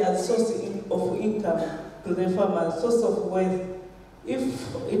perceived as a source of income to the farmer, source of wealth. If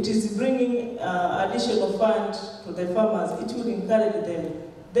it is bringing additional fund to the farmers, it will encourage them.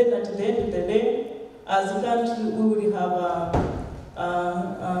 Then at the end of the day, as a country, we will have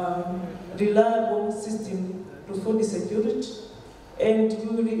a reliable system to food security, and we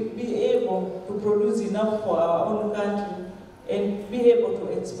will be able to produce enough for our own country and be able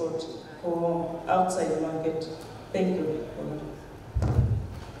to export for outside market. Thank you.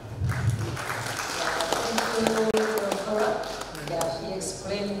 He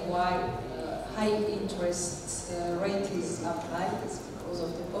explained why high interest rate is applied. It's because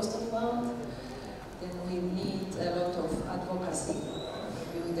of the cost of fund. Then we need a lot of advocacy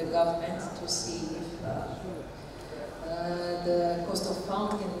with the government to see if the cost of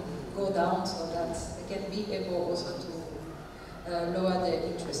fund can go down so that they can be able also to lower the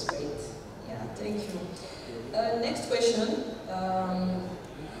interest rate. Yeah, thank you. Next question.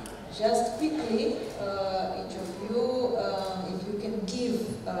 Just quickly, each of you, if you can give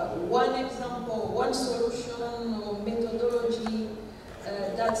one example, one solution or methodology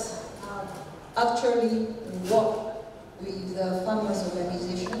that actually work with the farmers'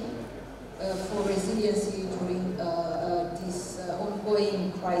 organization for resiliency during this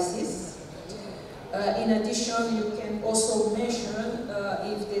ongoing crisis. In addition, you can also mention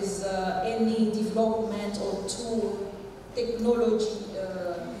if there's any development or tool, technology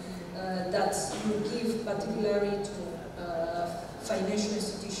that you give particularly to financial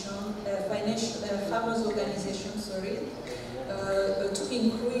institution, farmers' organization, sorry, to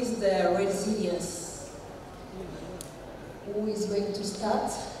increase their resilience. Who is going to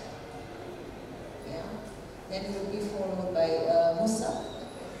start? Yeah. Then we'll be followed by Musa.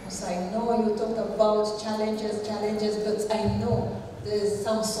 Musa, I know you talked about challenges, but I know there's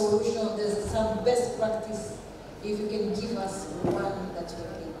some solution, there's some best practice. If you can give us one that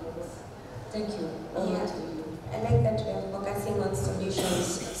will be good. Thank you. Over to you. I like that we are focusing on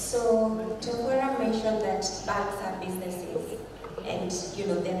solutions. So, Tokora mentioned that banks are businesses and,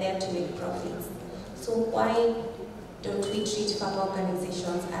 they're there to make profits. So why don't we treat farmer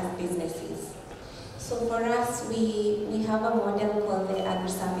organizations as businesses? So for us, we have a model called the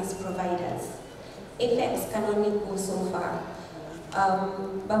agri-service providers. AFEX can only go so far.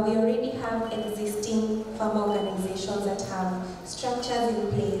 But we already have existing farmer organizations that have structures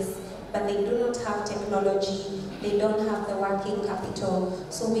in place, but they do not have technology, they don't have the working capital.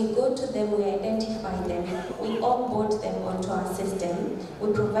 So we go to them, we identify them, we onboard them onto our system,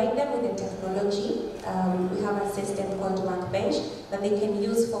 we provide them with the technology. We have a system called Workbench that they can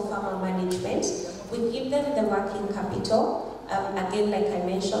use for farmer management. We give them the working capital, again, like I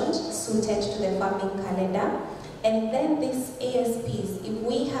mentioned, suited to the farming calendar. And then these ASPs, if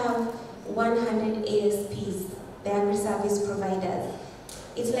we have 100 ASPs, the agri-service providers,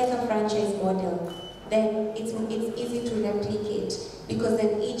 it's like a franchise model. Then it's easy to replicate because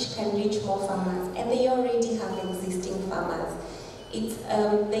then each can reach more farmers, and they already have existing farmers. It's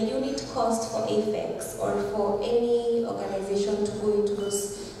the unit cost for AFEX or for any organization to go into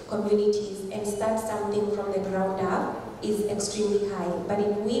those communities and start something from the ground up is extremely high. But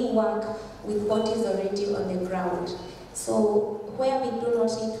if we work with what is already on the ground, so where we do not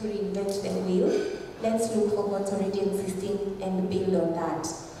need to reinvent the wheel, let's look for what's already existing and build on that.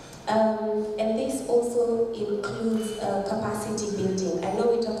 And this also includes capacity building. I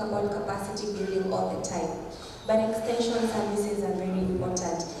know we talk about capacity building all the time, but extension services are very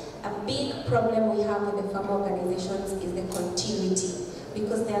important. A big problem we have with the farmer organizations is the continuity,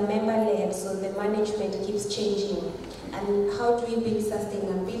 because they are member-led, so the management keeps changing. And how do we build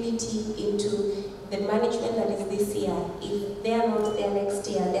sustainability into the management that is this year? If they are not there next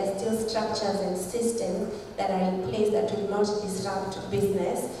year, there are still structures and systems that are in place that will not disrupt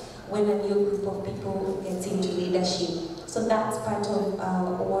business when a new group of people gets into leadership. So that's part of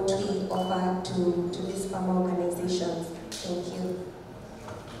what we offer to these farmer organizations. Thank you.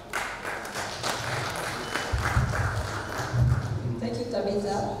 Thank you,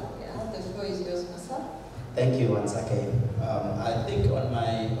 Tabitha. Yeah. The floor is yours, Masa. Thank you once again. I think on my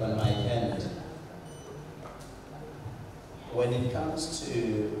end, when it comes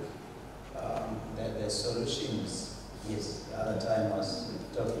to the solutions, yes, the other time I was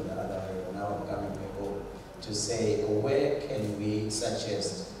talking the other way, now I'm coming back home to say where can we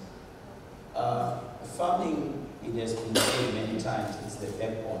suggest farming. It has been said many times, it's the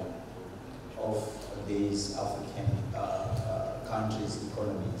backbone of these African countries'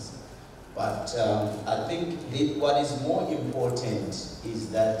 economies. But I think what is more important is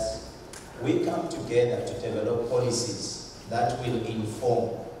that we come together to develop policies that will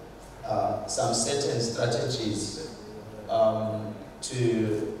inform some certain strategies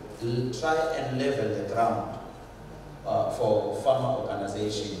to try and level the ground for farmer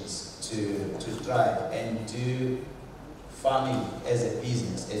organizations to thrive and do farming as a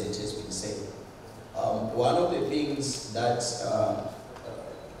business, as it has been said. One of the things that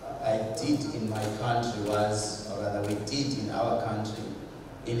I did in my country was, or rather we did in our country,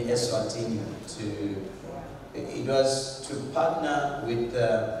 in Eswatini, it was to partner with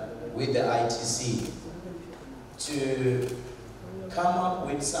the ITC to come up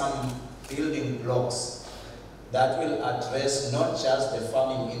with some building blocks that will address not just the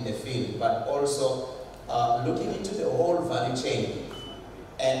farming in the field, but also looking into the whole value chain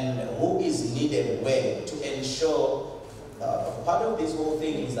and who is needed where to ensure part of this whole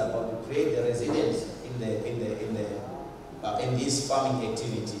thing is about to create the resilience in this farming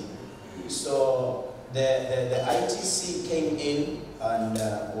activity. So the ITC came in and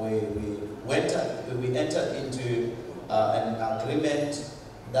we entered into an agreement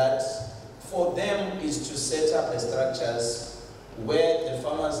that for them is to set up the structures where the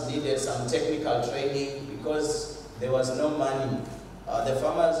farmers needed some technical training because there was no money. The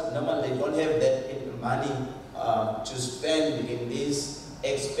farmers normally don't have that money to spend in this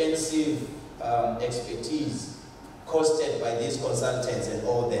expensive expertise costed by these consultants and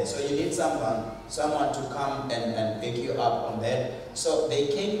all that. So you need someone to come and pick you up on that. So they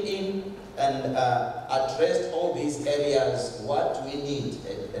came in and addressed all these areas. What do we need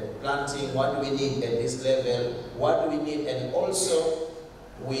at planting? What do we need at this level? What do we need? And also,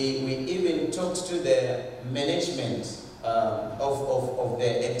 we even talked to the management of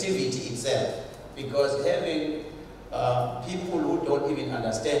the activity itself, because having people who don't even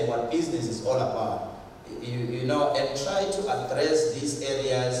understand what business is all about, you know, and try to address these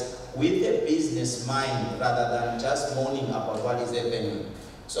areas with a business mind rather than just moaning about what is happening.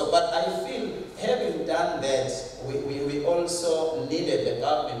 So, but I feel having done that, we also needed the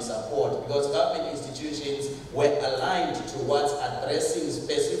government support, because government institutions were aligned towards addressing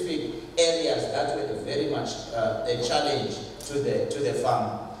specific areas that were very much a challenge to the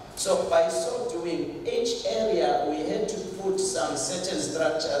farm. So by so doing, each area we had to put some certain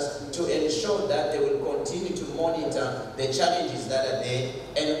structures to ensure that they will continue to monitor the challenges that are there,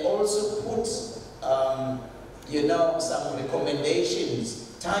 and also put you know, some recommendations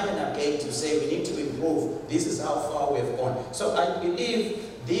time and again to say we need to improve, this is how far we've gone. So I believe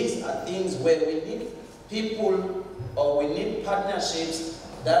these are things where we need people, or we need partnerships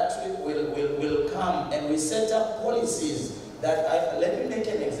that will come, and we set up policies that, let me make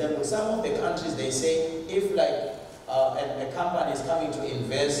an example. Some of the countries, they say, if like a company is coming to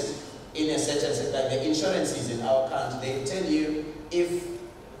invest in a certain sector, like the insurances in our country, they tell you if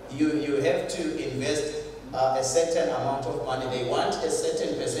you have to invest a certain amount of money, they want a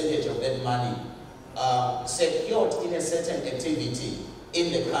certain percentage of that money secured in a certain activity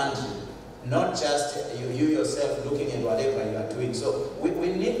in the country, not just you yourself looking at whatever you are doing. So we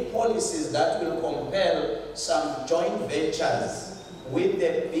need policies that will compel some joint ventures with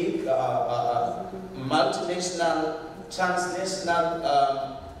the big multinational,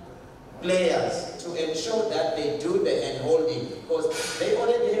 transnational players to ensure that they do the handholding, because they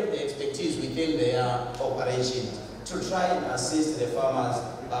already have the expertise within their operations to try and assist the farmers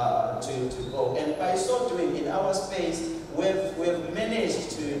to go. And by so doing, in our space, we've managed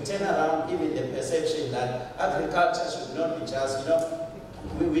to turn around even the perception that agriculture should not be just, you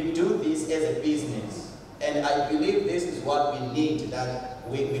know, we do this as a business. And I believe this is what we need, that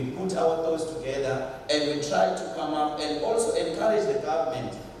we put our thoughts together and we try to come up and also encourage the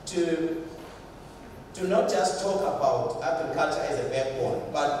government to not just talk about agriculture as a backbone,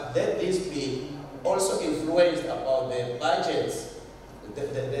 but let this be also influenced about the budgets.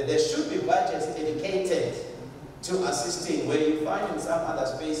 There should be budgets dedicated to assisting, where you find in some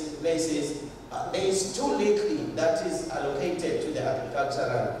other places, there is too little that is allocated to the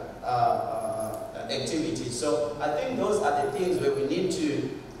agricultural activities. So I think those are the things where we need to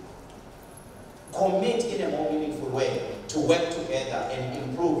commit in a more meaningful way to work together and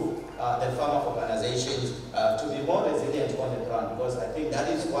improve the farmer organizations to be more resilient on the ground, because I think that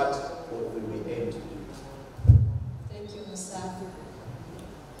is what we aim to do. Thank you, Musa.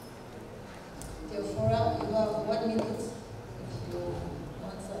 Theophora, you have 1 minute if you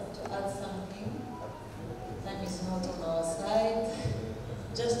want to add something. Time is not on our side.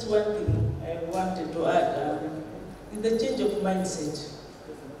 Just one thing I wanted to add is the change of mindset.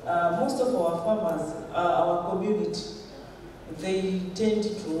 Most of our farmers, our community, they tend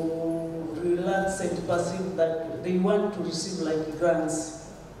to relax and perceive that they want to receive like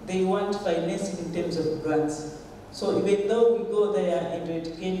grants. They want financing in terms of grants. So even though we go there and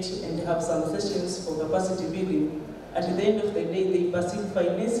educate and have some sessions for capacity building, at the end of the day, they perceive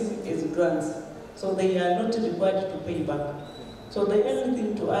financing as grants. So they are not required to pay back. So the only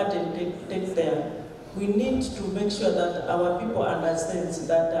thing to add and take there, we need to make sure that our people understand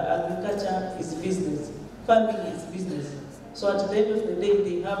that agriculture is business, farming is business. So at the end of the day,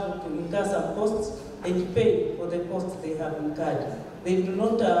 they have to incur some costs and pay for the costs they have incurred. They do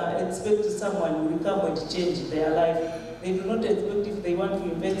not expect someone who will come and change their life. They do not expect if they want to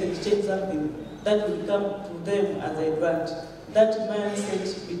invest and change something, that will come to them as a grant. That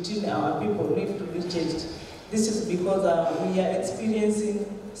mindset between our people needs to be changed. This is because we are experiencing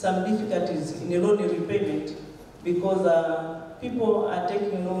some difficulties in loan repayment because people are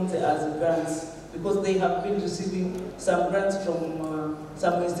taking loans as grants because they have been receiving some grants from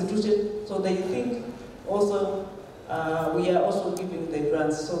some institution, so they think also we are also giving the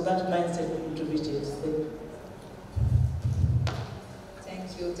grants, so that mindset needs to be changed.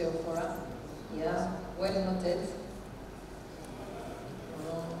 Thank you, Theophora. Yeah, well noted.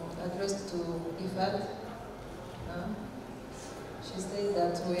 Addressed to IFAD. She said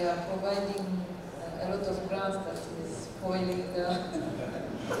that we are providing a lot of grants that is spoiling the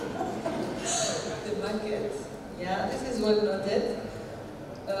market. Yeah, this is well noted.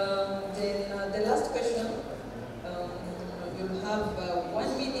 Then the last question, you'll have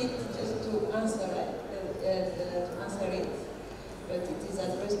 1 minute just to answer it, but it is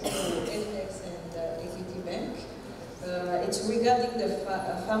addressed to AFEX and Equity Bank. It's regarding the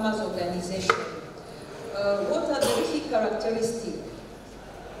farmers' organization. What are the key characteristics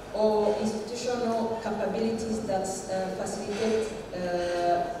or institutional capabilities that facilitate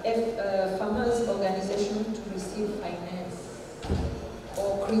farmers' organization to receive finance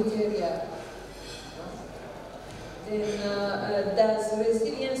or criteria? Then does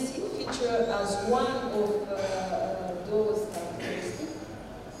resiliency feature as one of those characteristics?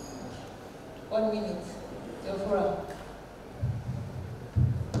 1 minute. Theophora.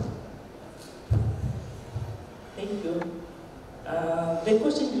 Thank you. The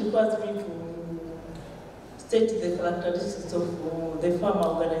question requires me to state the characteristics of the farmer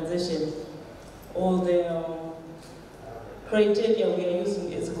organization or the criteria we are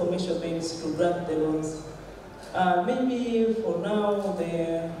using as commercial banks to grant the loans. Maybe for now,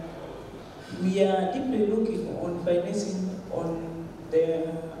 we are deeply looking on financing on the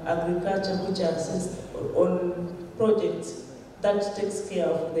agriculture, which are on projects that takes care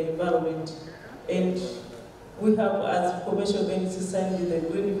of the environment. And we have, as commercial banks, signed the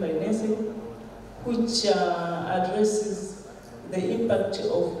green financing, which addresses the impact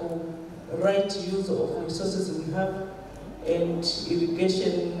of right use of resources we have, and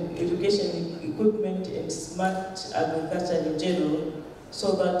irrigation equipment and smart agriculture in general,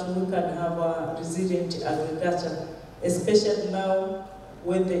 so that we can have a resilient agriculture, especially now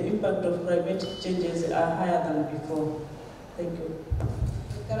when the impact of climate changes are higher than before. Thank you.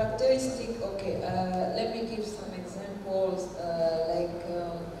 The characteristic, okay, let me give some examples,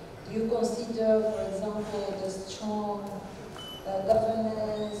 do you consider, for example, the strong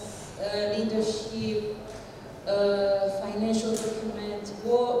governance, leadership, financial document?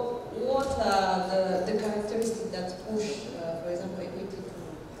 What are the characteristics that push, for example, equity to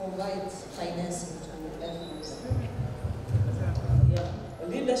provide financing to efforts? Yeah,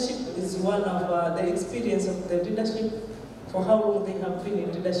 leadership is one of the experience of the leadership. For how long they have been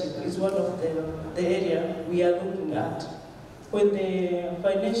in leadership is one of the area we are looking at. When the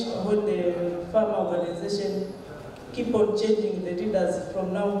farmer organization keep on changing the leaders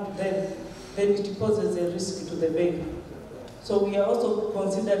from now to then it poses a risk to the bank. So we are also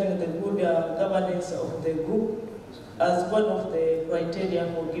considering the good governance of the group as one of the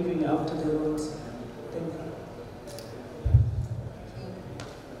criteria for giving out the loans. Thank you.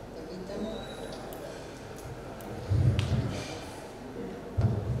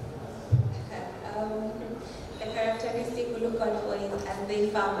 The characteristic we look out for is are they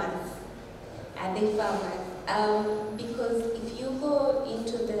farmers? Are they farmers? Because if you go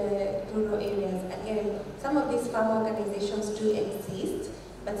into the rural areas, again, some of these farm organizations do exist,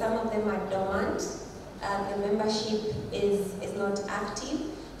 but but some of them are dormant. The membership is not active.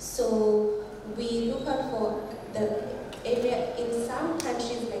 So we look out for the area. In some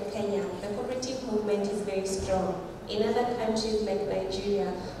countries like Kenya, the cooperative movement is very strong. In other countries like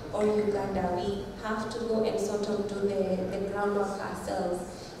Nigeria or Uganda, we have to go and sort of do the groundwork ourselves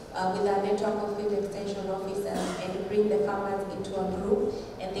with our network of field extension officers and bring the farmers into a group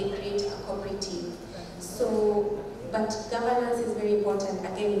and they create a cooperative. So, but governance is very important.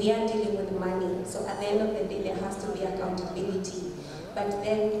 Again, we are dealing with money, so at the end of the day there has to be accountability. But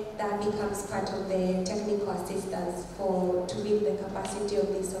then that becomes part of the technical assistance to build the capacity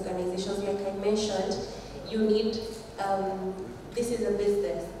of these organizations. Like I mentioned, you need, this is a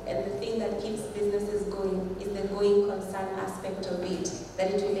business, and the thing that keeps businesses going is the going concern aspect of it, that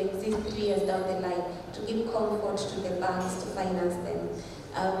it will exist 3 years down the line to give comfort to the banks to finance them.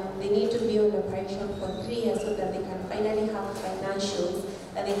 They need to be on operation for 3 years so that they can finally have financials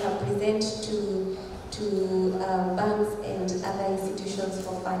that they can present to banks and other institutions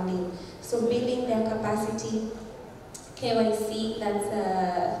for funding. So building their capacity, KYC,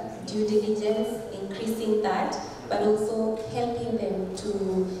 that's due diligence, increasing that, but also helping them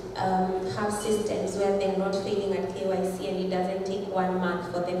to have systems where they're not failing at KYC and it doesn't take 1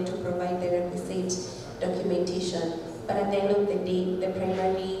 month for them to provide the requisite documentation. But at the end of the day, the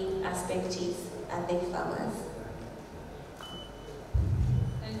primary aspect is are they farmers.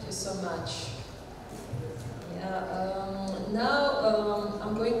 Thank you so much. Yeah, now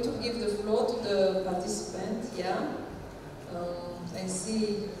I'm going to give the floor to the participant. Yeah, I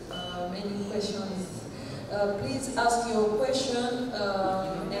see many questions. Please ask your question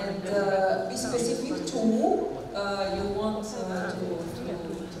and be specific to who you want to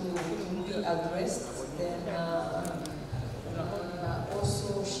be addressed. Then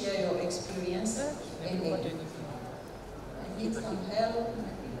also share your experience. I need some help.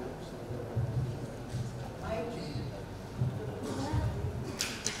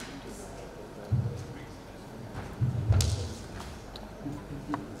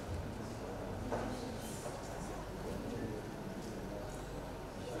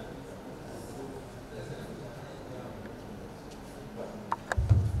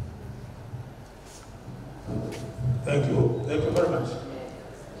 Thank you very much.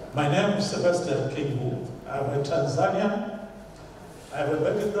 My name is Sebastian Kingu. I'm a Tanzanian. I have a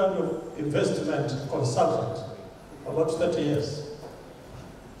background of investment consultant, about 30 years.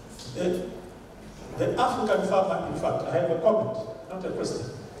 The African farmer, in fact, I have a comment, not a question.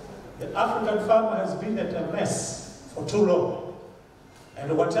 The African farmer has been at a mess for too long.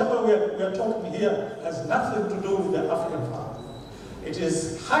 And whatever we are talking here has nothing to do with the African farmer. It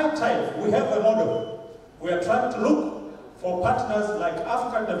is high time we have a model. We are trying to look for partners like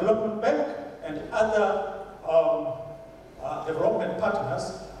African Development Bank and other development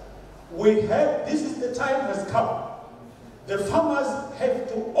partners. This is the time has come. The farmers have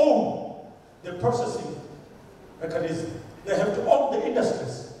to own the processing mechanism. They have to own the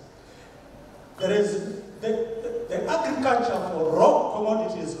industries. There is the agriculture for raw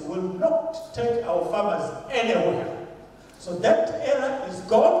commodities will not take our farmers anywhere. So that era is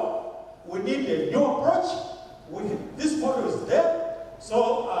gone. We need a new approach. This model is there.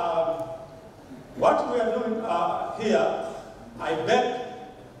 So what we are doing here, I beg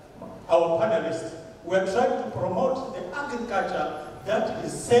our panelists, we are trying to promote the agriculture that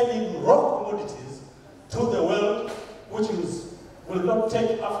is selling raw commodities to the world, which will not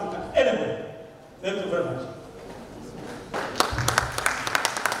take Africa anywhere. Thank you very much.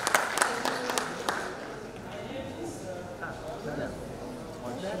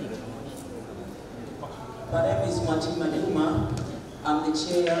 My name is Martin Maduma. I'm the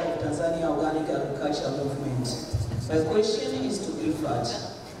chair of Tanzania Organic Agriculture Movement. My question is to IFAD.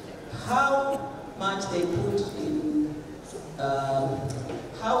 How much they put in,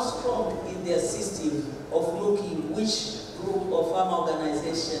 how strong in their system of looking which group or farm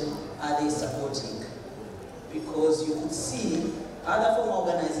organization are they supporting? Because you could see other farm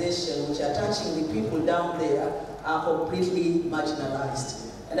organizations which are touching the people down there are completely marginalized.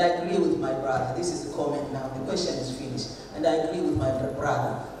 And I agree with my brother. This is the comment now. The question is finished. And I agree with my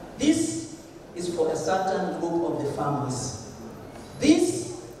brother. This is for a certain group of the farmers.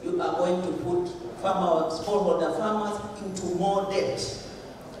 This, you are going to put smallholder farmers into more debt,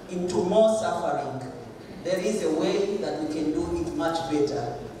 into more suffering. There is a way that we can do it much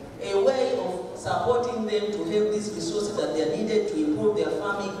better. A way of supporting them to have these resources that they are needed to improve their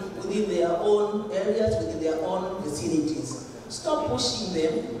farming within their own areas, within their own vicinities. Stop pushing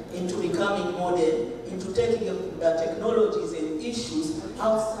them into becoming modern, into taking technologies and issues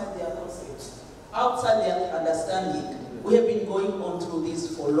outside their concepts, outside their understanding. We have been going on through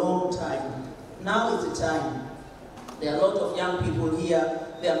this for a long time. Now is the time. There are a lot of young people here.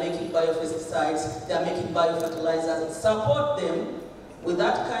 They are making biopesticides. They are making biofertilizers. Support them with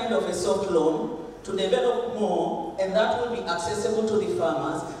that kind of a soft loan to develop more, and that will be accessible to the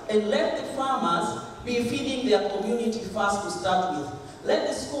farmers. And let the farmers be feeding their community first to start with. Let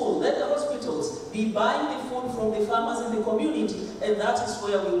the school, let the hospitals be buying the food from the farmers in the community, and that is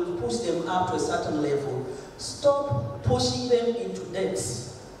where we will push them up to a certain level. Stop pushing them into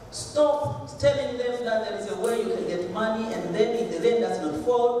debts. Stop telling them that there is a way you can get money, and then if the rain does not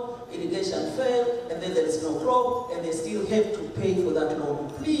fall, irrigation fails, and then there is no crop, and they still have to pay for that loan.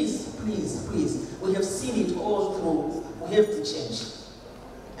 Please, please, please. We have seen it all through. We have to change.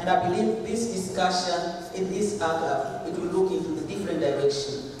 And I believe this discussion in this AGAP, it will look into the different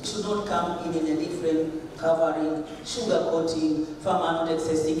direction. It should not come in a different covering, sugarcoating, farmer not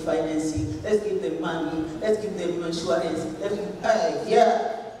accessing financing. Let's give them money, let's give them insurance. Let's give,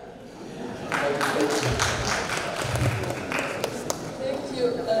 yeah. Thank you.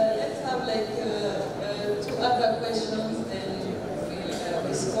 Let's have like 2 other questions and we'll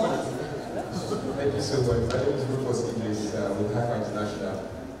respond. Thank you so much. My name is Rufus English with IFAD International.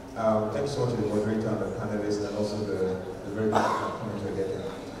 Thanks so much to the moderator and the panelists and also the very good comments we're getting.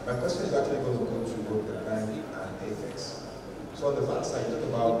 My question is actually going to go to both the bank and AFEX. So on the bank side, you talk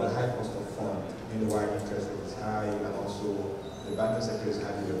about the high cost of funds, being why interest rate is high, and also the banking sector is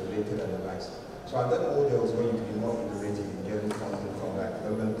highly regulated and the likes. So are there models where you can be more innovative in getting funding from like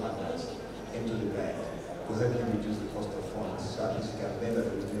development partners into the bank to help you reduce the cost of funds, so at least you can lend at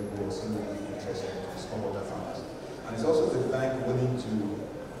a reasonable single interest rate to smallholder farmers? And is also the bank willing to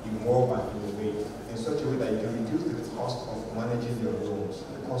evolve and innovate in such a way that you can reduce the cost of managing your loans,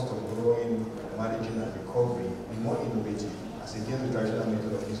 the cost of growing, managing and recovery, be more innovative as against the traditional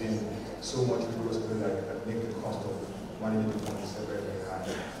method of using so much resources that make the cost of managing the funds very, very high.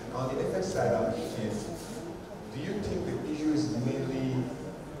 On the FX side, I'm thinking, do you think the issue is mainly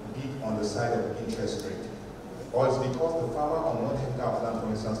big on the side of interest rate? Or is it because the farmer on 1 hectare of land, for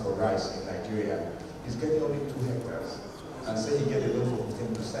instance, for rice in Nigeria, is getting only 2 hectares, and say he gets a loan for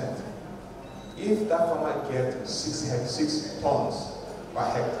 15%? If that farmer gets 6 tons per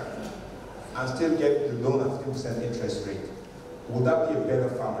hectare and still get the loan at 15% interest rate, would that be a better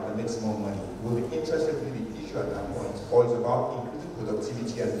farmer that makes more money? Will the interest rate be the issue at that point? Or is it about increasing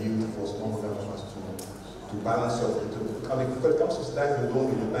productivity and yield for smallholder farmers to balance up? Because it comes to subsidize the loan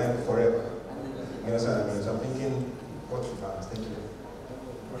with the bank forever. You understand what I mean? So I'm thinking, what to balance? Thank you.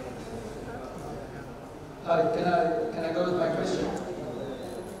 Hi, can I go with my question?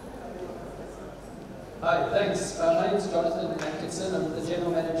 Hi, thanks. My name is Jonathan Atkinson. I'm the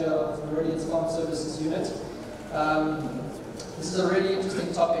General Manager of Meridian's Farm Services Unit. This is a really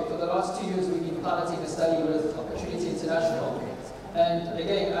interesting topic. For the last 2 years, we've been piloting a study with Opportunity International. And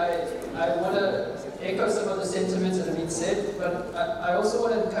again, I want to echo some of the sentiments that have been said, but I also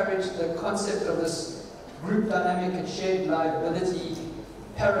want to encourage the concept of this group dynamic and shared liability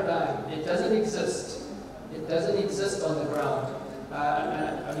paradigm. It doesn't exist. It doesn't exist on the ground.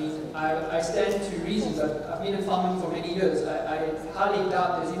 I mean, I stand to reason, but I've been in farming for many years. I highly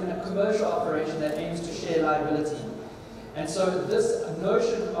doubt there's even a commercial operation that aims to share liability. And so this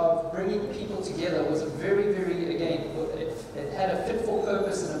notion of bringing people together was a very, very, again, it had a fit for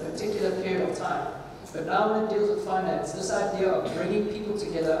purpose in a particular period of time. But now when it deals with finance, this idea of bringing people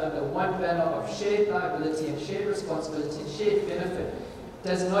together under one banner of shared liability and shared responsibility and shared benefit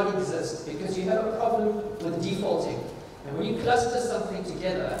does not exist, because you have a problem with defaulting. And when you cluster something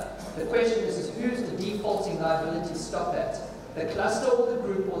together, the question is who's the defaulting liability stop at? The cluster or the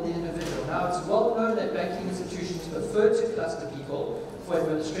group or the individual? Now, it's well known that banking institutions prefer to cluster people for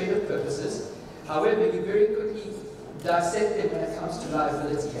administrative purposes. However, you very quickly dissect them when it comes to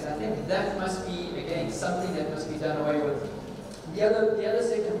liability. And I think that must be, again, something that must be done away with. The other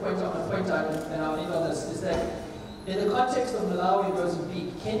second point I want to point out, and I'll end on this, is that in the context of Malawi and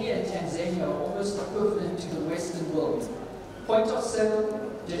Mozambique, Kenya and Tanzania are almost equivalent to the Western world. Point of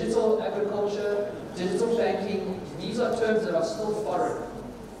sale, digital agriculture, digital banking, these are terms that are still foreign.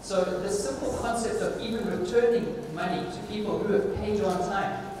 So the simple concept of even returning money to people who have paid you on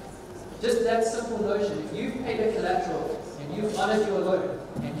time, just that simple notion, if you've paid a collateral and you've honored your loan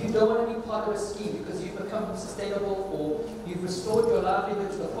and you don't want to be part of a scheme because you've become sustainable or you've restored your livelihood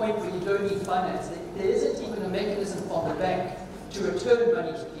to the point where you don't need finance, there isn't even a mechanism from the bank to return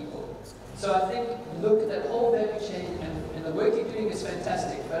money to people. So I think, look, that whole value chain and the work you're doing is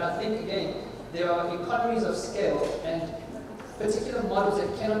fantastic, but I think, again, there are economies of scale and particular models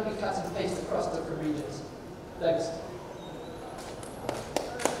that cannot be cut and pasted across different regions. Thanks.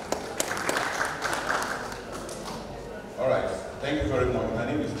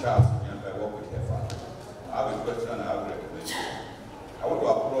 Charles, and I work with IFAD. I have a question and I have a recommendation. I want to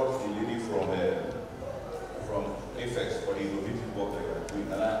approach the lady from AFEX for the innovative work that you are doing.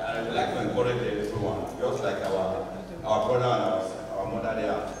 And I would like to encourage everyone, just like our brother and our mother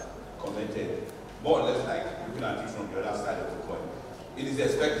there commented, more or less like looking at it from the other side of the coin. It is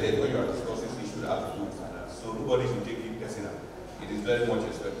expected when you are discussing issues that have to do with finance, so nobody should take it personal. It is very much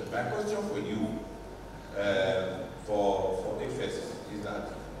expected. My question for you, for AFEX, is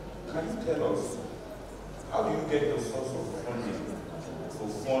that can you tell us how do you get your source of funding for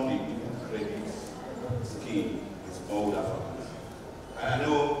funding credit scheme with smallholder farmers? And I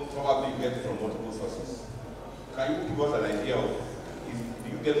know probably you get it from multiple sources. Can you give us an idea of do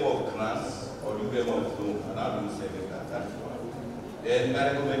you get more of grants or do you get more of loans, and how do you service that? That's one. Then my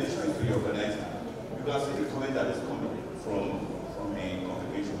recommendation is to the organizer. You can see the comment that is coming from the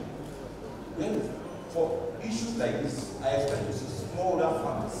congregation. Then for issues like this, I expect to see smallholder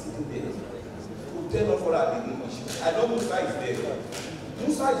farmers sitting there to tell us what are the issues. I know Musa is there.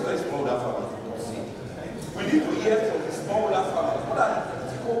 Musa is very smallholder farmer. We need to hear from the smallholder farmers. What are the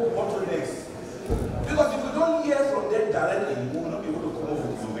critical bottlenecks? Because if we don't hear from them directly, we will not be able to come up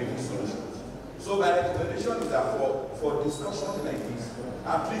with innovative solutions. So my recommendation is that for discussions like this,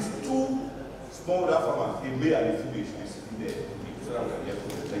 at least 2 smallholder farmers, a male and a female, should be sitting there. So that we can hear from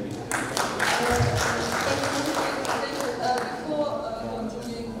them. Thank you. Before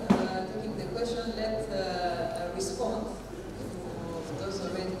continuing taking the question, let's respond to those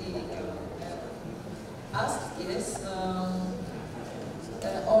already asked. Yes.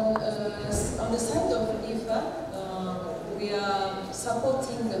 On the side of IFAD, we are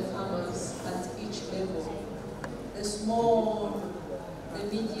supporting the farmers at each level. The small, the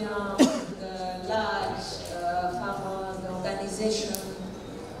medium, the large farmers, the organization.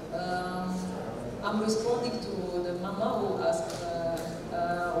 I'm responding to the mama who asked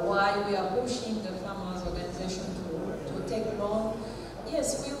why we are pushing the farmers organization to take loan.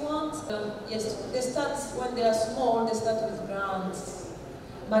 Yes, we want, yes, they start, when they are small, they start with grants,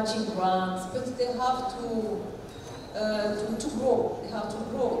 matching grants, but they have to grow. They have to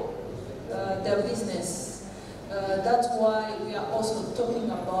grow their business. That's why we are also talking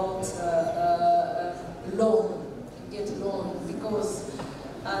about loan, get loan, because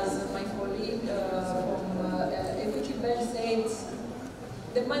as my colleague from Equity Bank said,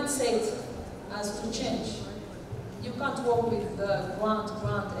 the mindset has to change. You can't work with grant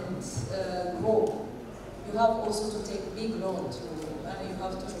and grow. You have also to take big loan too. You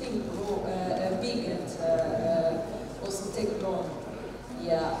have to think big and also take loan.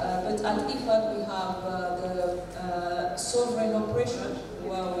 Yeah, but at IFAD we have the sovereign operation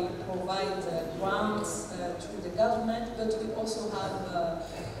where we provide grants to the government, but we also have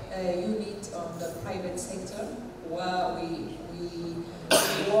a unit on the private sector where we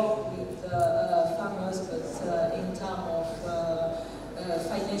work with farmers, but in terms of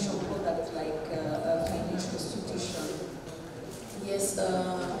financial product like financial institution. Yes,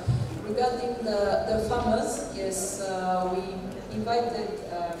 regarding the farmers, yes, we invited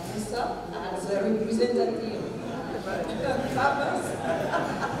Musa as a representative of farmers.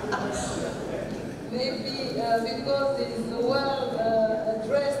 Maybe because he's well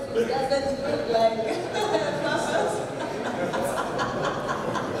dressed, he doesn't look like farmers.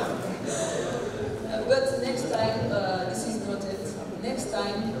 But next time, this is noted. Next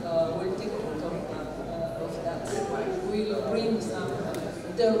time, we'll take note of that. We'll bring some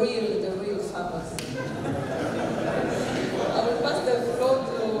the real farmers. I will pass the floor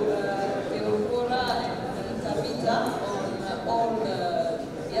to Theodora and Tabitha on all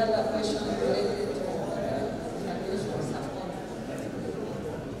the other questions related to financial support.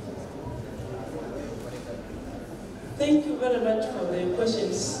 Thank you very much for the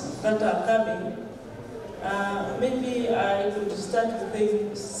questions that are coming. Maybe I could start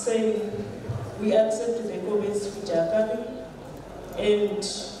with saying we accept the comments which are coming, and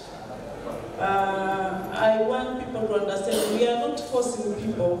I want people to understand we are not forcing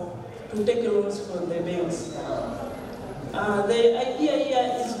people to take loans from the banks. The idea here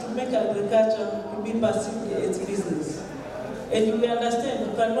is to make agriculture to be perceived as business. And we understand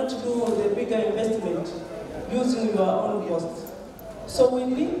you cannot do the bigger investment using your own cost. So we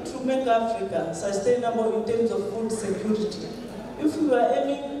need to make Africa sustainable in terms of food security. If we are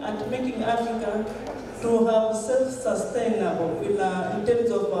aiming at making Africa to have self-sustainable in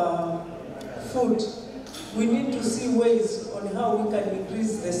terms of food, we need to see ways on how we can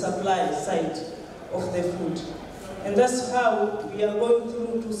increase the supply side of the food. And that's how we are going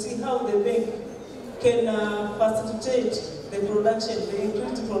through to see how the bank can facilitate the production, the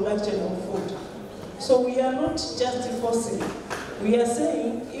increased production of food. So we are not just forcing We are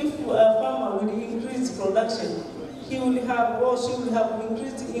saying if a farmer will increase production, he will have or she will have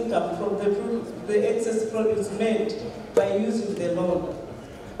increased income from the excess produce made by using the loan.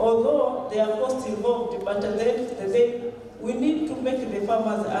 Although there are costs involved, but at the end of the day, we need to make the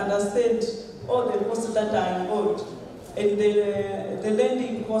farmers understand all the costs that are involved and the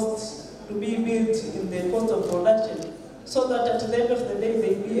lending costs to be built in the cost of production, so that at the end of the day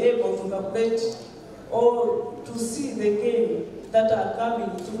they be able to calculate or to see the gain that are coming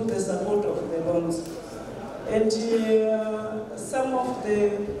through the support of the loans. And some of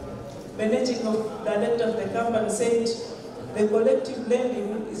the managing director of the company said the collective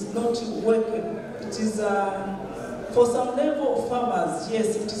lending is not working. It is, for some level of farmers,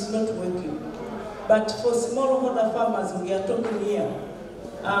 yes, it is not working. But for smallholder farmers, we are talking here,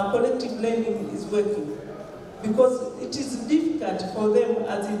 collective lending is working. Because it is difficult for them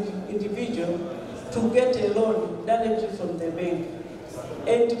as an individual to get a loan directly from the bank.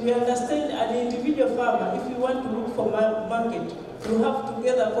 And we understand an individual farmer, if you want to look for market, you have to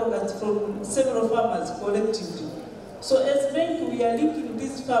gather products from several farmers collectively. So as bank, we are linking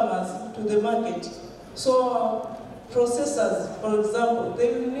these farmers to the market. So processors, for example,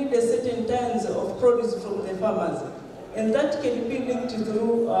 they will need a certain tons of produce from the farmers. And that can be linked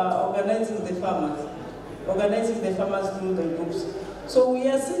through organizing the farmers through the groups. So we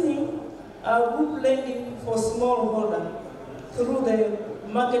are seeing a group lending for smallholder through the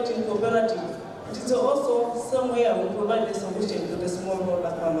marketing cooperative. It is also somewhere we provide a solution to the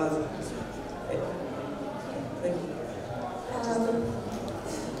smallholder farmers. Thank you.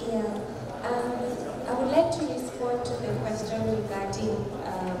 I would like to respond to the question regarding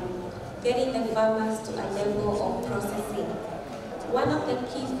getting the farmers to a level of processing. One of the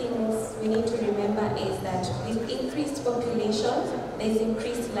key things we need to remember is that with increased population, there's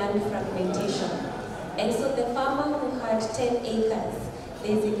increased land fragmentation. And so the farmer who had 10 acres,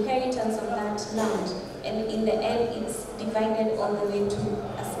 there's inheritance of that land, and in the end it's divided all the way to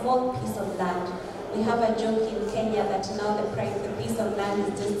a small piece of land. We have a joke in Kenya that now the piece of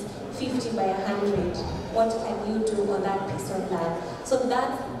land is just 50 by 100. What can you do on that piece of land? So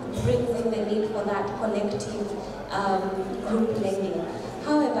that brings in the need for that collective group lending.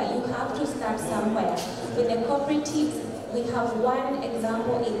 However, you have to start somewhere. With the cooperatives, we have one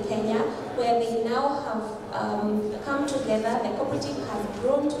example in Kenya where they now have come together. The cooperative has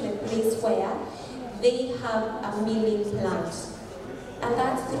grown to the place where they have a milling plant. And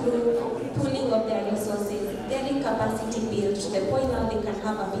that's through pooling of their resources, getting capacity built to the point now they can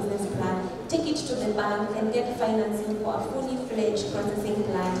have a business plan, take it to the bank and get financing for a fully fledged processing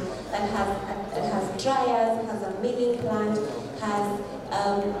plant that has dryers, has a milling plant, has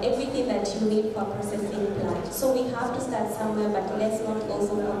everything that you need for a processing plant. So we have to start somewhere, but let's not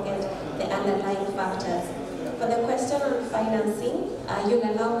also forget the underlying factors. For the question on financing, you'll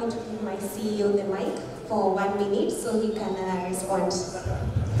allow me to give my CEO the mic for 1 minute so he can respond.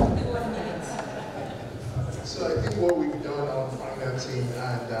 1 minute. So I think what we've done on financing,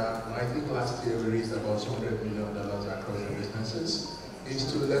 and I think last year we raised about $200 million across the businesses,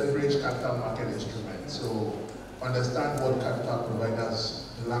 is to leverage capital market instruments. So understand what capital providers,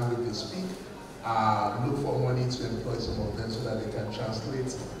 the language they speak, look for money to employ some of them so that they can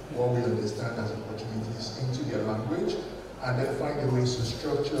translate what we understand as opportunities into their language, and then find a way to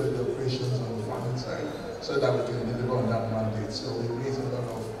structure the operations on the farming side so that we can deliver on that mandate. So we raise a lot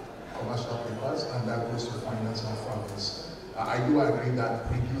of commercial papers, and that goes to finance our farmers. I do agree that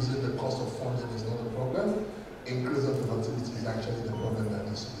reducing the cost of funding is not a problem. Increasing productivity is actually the problem that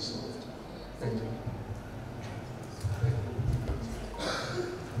needs to be solved. Thank you.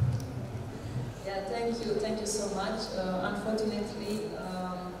 Yeah, thank you so much. Unfortunately,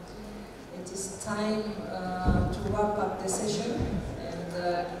 it is time to wrap up the session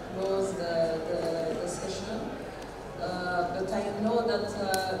and close the session. But I know that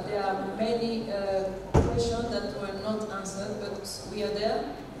there are many questions that were not answered, but we are there.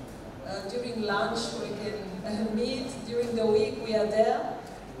 During lunch, we can meet. During the week, we are there.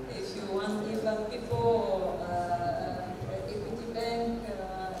 If you want, if people, Equity Bank,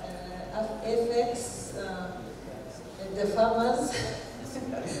 AFEX, and the farmers,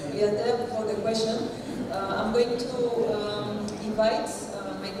 we are there for the question. I'm going to invite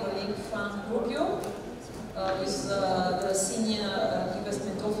my colleague Frank Rubio, who is the Senior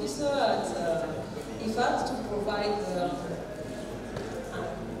Investment Officer at IFAD, to provide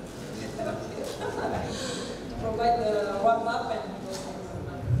the wrap-up and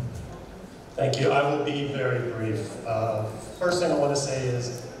Thank you. I will be very brief. First thing I want to say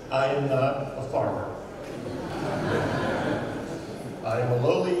is I am not a farmer. I am a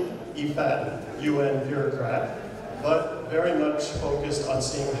lowly IFAD UN bureaucrat, but very much focused on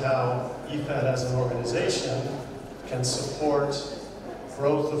seeing how IFAD as an organization can support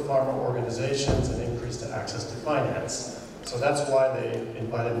growth of farmer organizations and increase the access to finance. So that's why they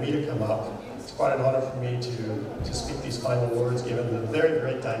invited me to come up. It's quite an honor for me to speak these final words, given the very,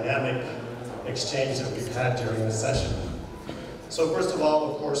 very dynamic exchange that we've had during the session. So first of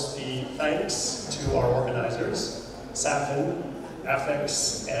all, of course, the thanks to our organizers, SAFIN,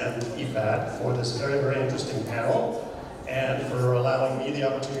 AFEX, and IFAD, for this very, very interesting panel, and for allowing me the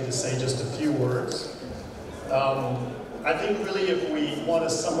opportunity to say just a few words. I think really if we want to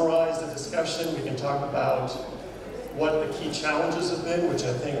summarize the discussion, we can talk about what the key challenges have been, which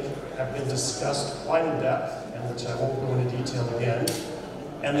I think have been discussed quite in depth, and which I won't go into detail again,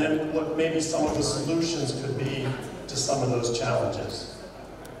 and then what maybe some of the solutions could be to some of those challenges.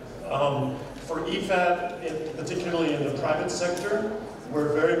 For IFAD, particularly in the private sector,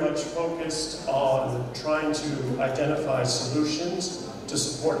 we're very much focused on trying to identify solutions to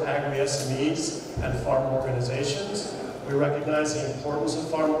support agri-SMEs and farm organizations. We recognize the importance of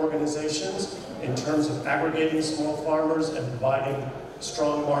farm organizations in terms of aggregating small farmers and providing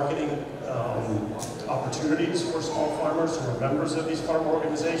strong marketing opportunities for small farmers who are members of these farm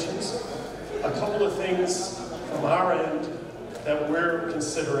organizations. A couple of things from our end that we're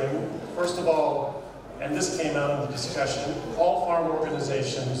considering. First of all, and this came out in the discussion, all farm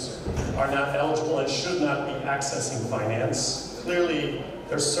organizations are not eligible and should not be accessing finance. Clearly,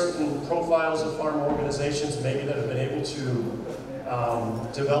 there's certain profiles of farm organizations maybe that have been able to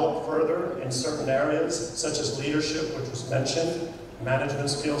develop further in certain areas, such as leadership, which was mentioned, management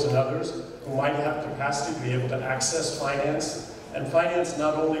skills and others, who might have capacity to be able to access finance, and finance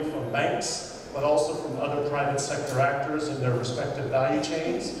not only from banks, but also from other private sector actors in their respective value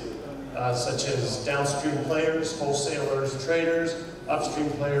chains, such as downstream players, wholesalers, traders, upstream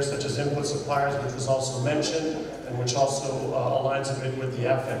players such as input suppliers, which was also mentioned, and which also aligns a bit with the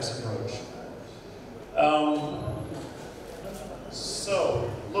AFEX approach. So,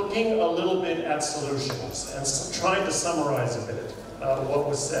 looking a little bit at solutions, and trying to summarize a bit what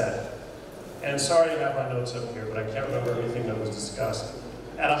was said. And sorry I have my notes up here, but I can't remember everything that was discussed.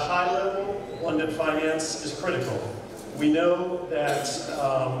 At a high level, blended finance is critical. We know that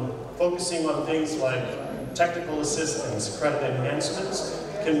focusing on things like technical assistance, credit enhancements,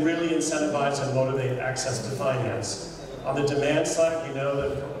 can really incentivize and motivate access to finance. On the demand side, we know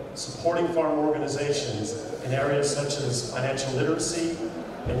that supporting farm organizations in areas such as financial literacy,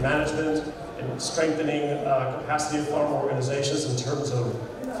 in management, in strengthening capacity of farm organizations in terms of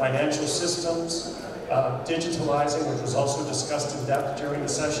financial systems, digitalizing, which was also discussed in depth during the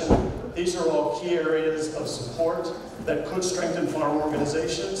session. These are all key areas of support that could strengthen farm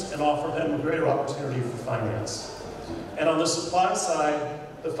organizations and offer them a greater opportunity for finance. And on the supply side,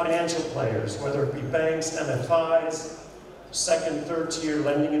 the financial players, whether it be banks, MFIs, second, third tier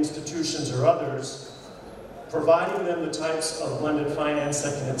lending institutions or others, providing them the types of blended finance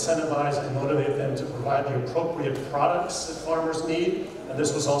that can incentivize and motivate them to provide the appropriate products that farmers need. And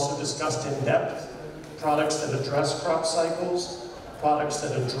this was also discussed in depth. Products that address crop cycles, products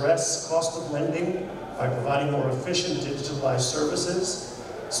that address cost of lending by providing more efficient digitalized services.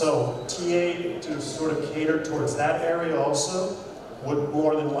 So TA to sort of cater towards that area also would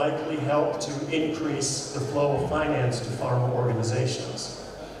more than likely help to increase the flow of finance to farm organizations.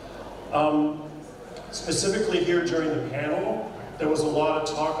 Specifically here during the panel, there was a lot of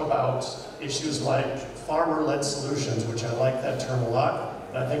talk about issues like farmer-led solutions, which I like that term a lot,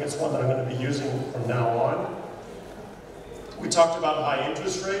 and I think it's one that I'm going to be using from now on. We talked about high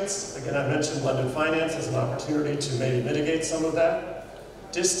interest rates. Again, I mentioned blended finance as an opportunity to maybe mitigate some of that.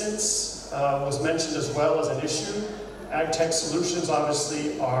 Distance was mentioned as well as an issue. Ag tech solutions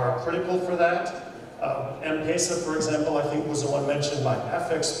obviously are critical for that. M-Pesa, for example, I think was the one mentioned by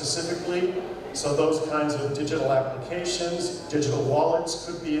AFEX specifically. So those kinds of digital applications, digital wallets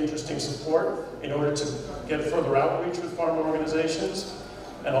could be interesting support in order to get further outreach with farm organizations,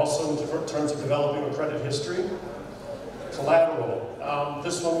 and also in terms of developing a credit history. Collateral.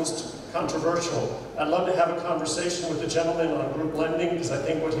 This one was controversial. I'd love to have a conversation with the gentleman on group lending, because I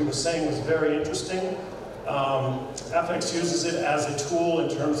think what he was saying was very interesting. AFEX uses it as a tool in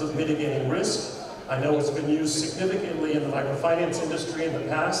terms of mitigating risk. I know it's been used significantly in the microfinance industry in the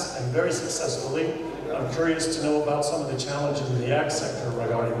past, and very successfully. I'm curious to know about some of the challenges in the ag sector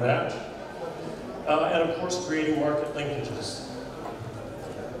regarding that. And of course, creating market linkages.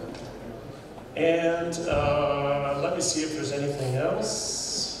 And let me see if there's anything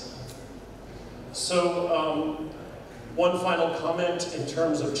else. So one final comment in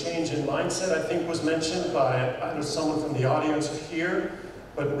terms of change in mindset, I think was mentioned by either someone from the audience or here,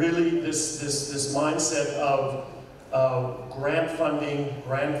 but really this mindset of grant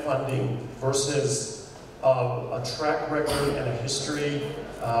funding versus a track record and a history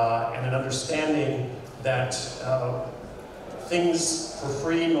and an understanding that things for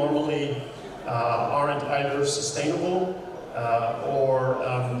free normally aren't either sustainable or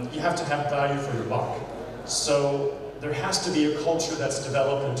you have to have value for your buck. So there has to be a culture that's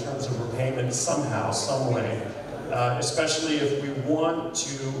developed in terms of repayment somehow, some way, especially if we want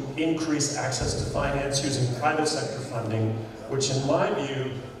to increase access to finance using private sector funding, which in my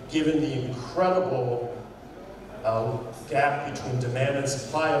view, given the incredible gap between demand and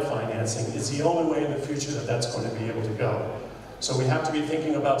supply of financing, is the only way in the future that that's going to be able to go. So we have to be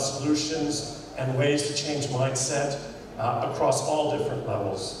thinking about solutions and ways to change mindset across all different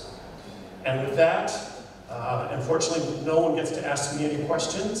levels. And with that, unfortunately, no one gets to ask me any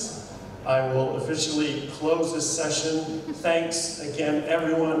questions. I will officially close this session. Thanks again,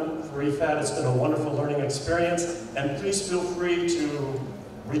 everyone, for IFAD. It's been a wonderful learning experience. And please feel free to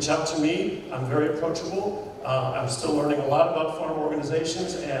reach out to me. I'm very approachable. I'm still learning a lot about farm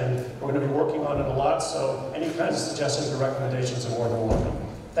organizations, and we're going to be working on it a lot. So any kinds of suggestions or recommendations are more than welcome.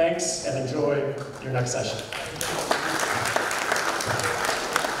 Thanks, and enjoy your next session.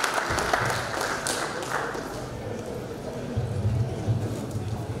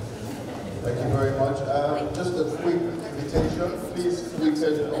 Thank you very much. Just a quick invitation. Please, we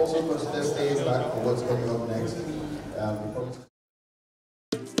can also consider staying back for what's coming up